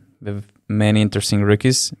season with many interesting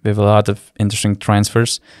rookies, with a lot of interesting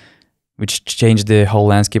transfers, which changed the whole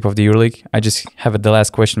landscape of the EuroLeague. I just have the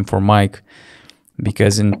last question for Mike,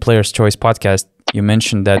 because in Player's Choice podcast, you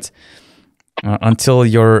mentioned that until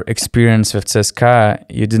your experience with CSKA,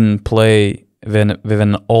 you didn't play with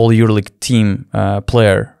an all EuroLeague team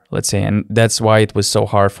player, let's say, and that's why it was so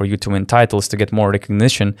hard for you to win titles, to get more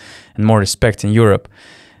recognition and more respect in Europe.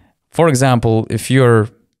 For example, if you're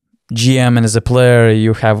GM and as a player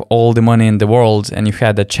you have all the money in the world and you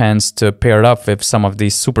had a chance to pair up with some of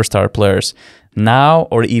these superstar players now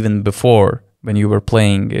or even before when you were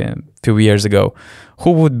playing a few years ago,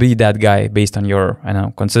 who would be that guy based on your,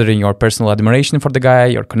 considering your personal admiration for the guy,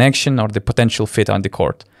 your connection, or the potential fit on the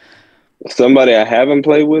court? Somebody I haven't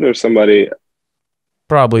played with, or somebody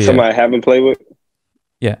I haven't played with?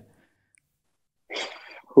 Yeah.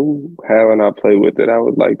 Who haven't I played with that I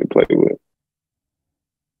would like to play with?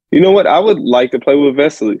 You know what? I would like to play with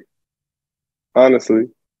Vesely, honestly.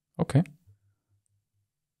 Okay.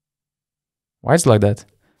 Why is it like that?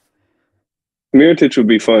 Mirotic would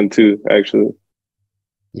be fun too, actually.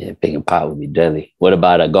 Yeah, pick and pop would be deadly. What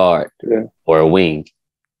about a guard or a wing?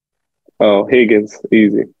 Oh, Higgins,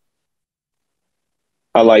 easy.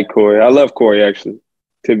 I like Corey. I love Corey, actually,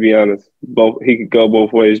 to be honest. He could go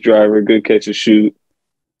both ways, driver, good catch and shoot,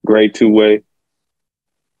 great two-way.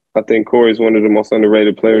 I think Corey's one of the most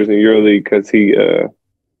underrated players in EuroLeague because he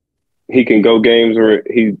can go games where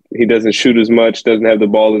he doesn't shoot as much, doesn't have the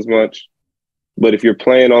ball as much. But if you're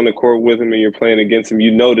playing on the court with him and you're playing against him,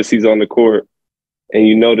 you notice he's on the court and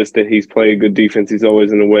you notice that he's playing good defense. He's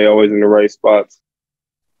always in the way, always in the right spots.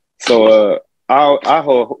 So I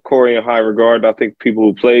hold Corey in high regard. I think people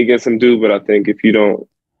who play against him do, but I think if you don't,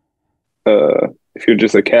 if you're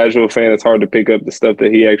just a casual fan, it's hard to pick up the stuff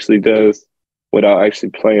that he actually does without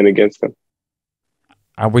actually playing against him.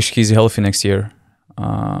 I wish he's healthy next year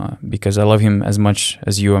because I love him as much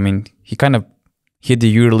as you. I mean, he kind of hit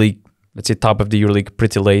the EuroLeague, let's say top of the EuroLeague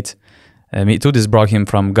pretty late. Itudis brought him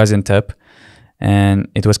from Gaziantep and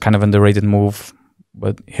it was kind of an underrated move.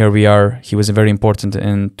 But here we are. He was very important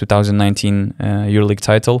in 2019 EuroLeague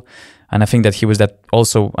title. And I think that he was that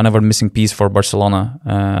also another missing piece for Barcelona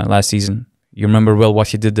last season. You remember well what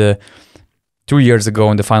he did 2 years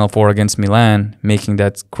ago in the Final Four against Milan, making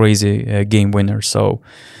that crazy game winner. So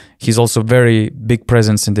he's also very big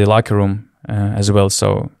presence in the locker room as well.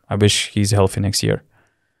 So I wish he's healthy next year.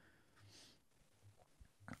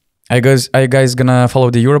 Are you guys gonna follow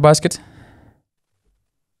the Eurobasket?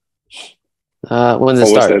 When's it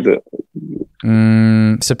start?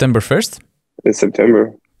 September 1st. It's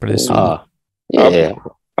September. Pretty soon. Yeah.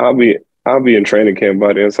 I'll be in training camp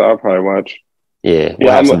by then, so I'll probably watch. Yeah,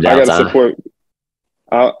 I gotta support.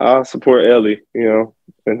 I'll support Ellie,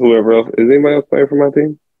 and whoever else. Is anybody else playing for my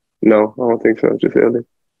team? No, I don't think so. Just Ellie.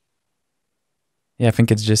 Yeah, I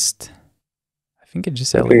think it's just Ellie. I think it's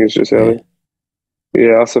just Ellie.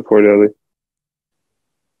 Yeah, I'll support Ellie.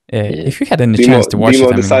 Yeah. If you had any chance to watch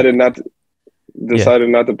Demo decided not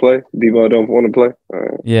to play. Demo don't want to play.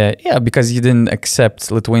 Yeah, because he didn't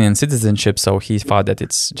accept Lithuanian citizenship, so he thought that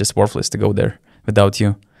it's just worthless to go there without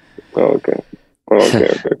you. Oh, okay.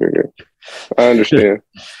 I understand.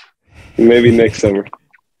 Maybe next summer.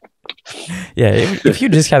 Yeah, if you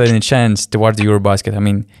just had any chance to watch the Eurobasket, I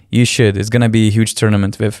mean, you should. It's gonna be a huge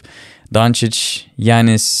tournament with Doncic,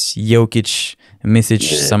 Giannis, Jokic, Misic,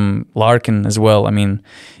 some Larkin as well. I mean,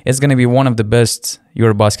 it's gonna be one of the best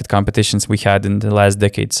Eurobasket competitions we had in the last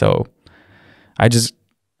decade. So I just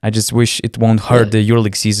wish it won't hurt the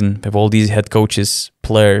EuroLeague season with all these head coaches,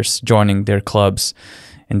 players joining their clubs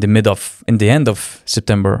in the end of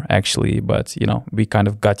September actually. But we kind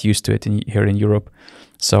of got used to it here in Europe.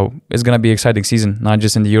 So it's gonna be an exciting season, not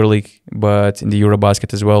just in the EuroLeague, but in the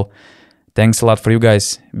Eurobasket as well. Thanks a lot for you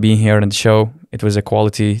guys being here on the show. It was a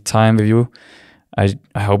quality time with you. I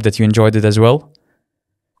hope that you enjoyed it as well.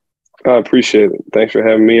 I appreciate it. Thanks for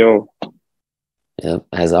having me on. Yeah,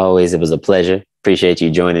 as always, it was a pleasure. appreciate you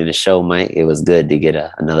joining the show, Mike. It was good to get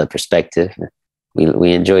another perspective.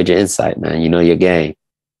 We enjoyed your insight, man. You know your game.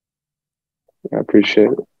 I appreciate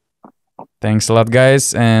it. Thanks a lot,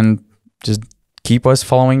 guys. And just keep us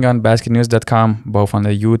following on basketnews.com, both on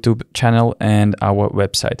the YouTube channel and our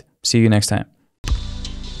website. See you next time.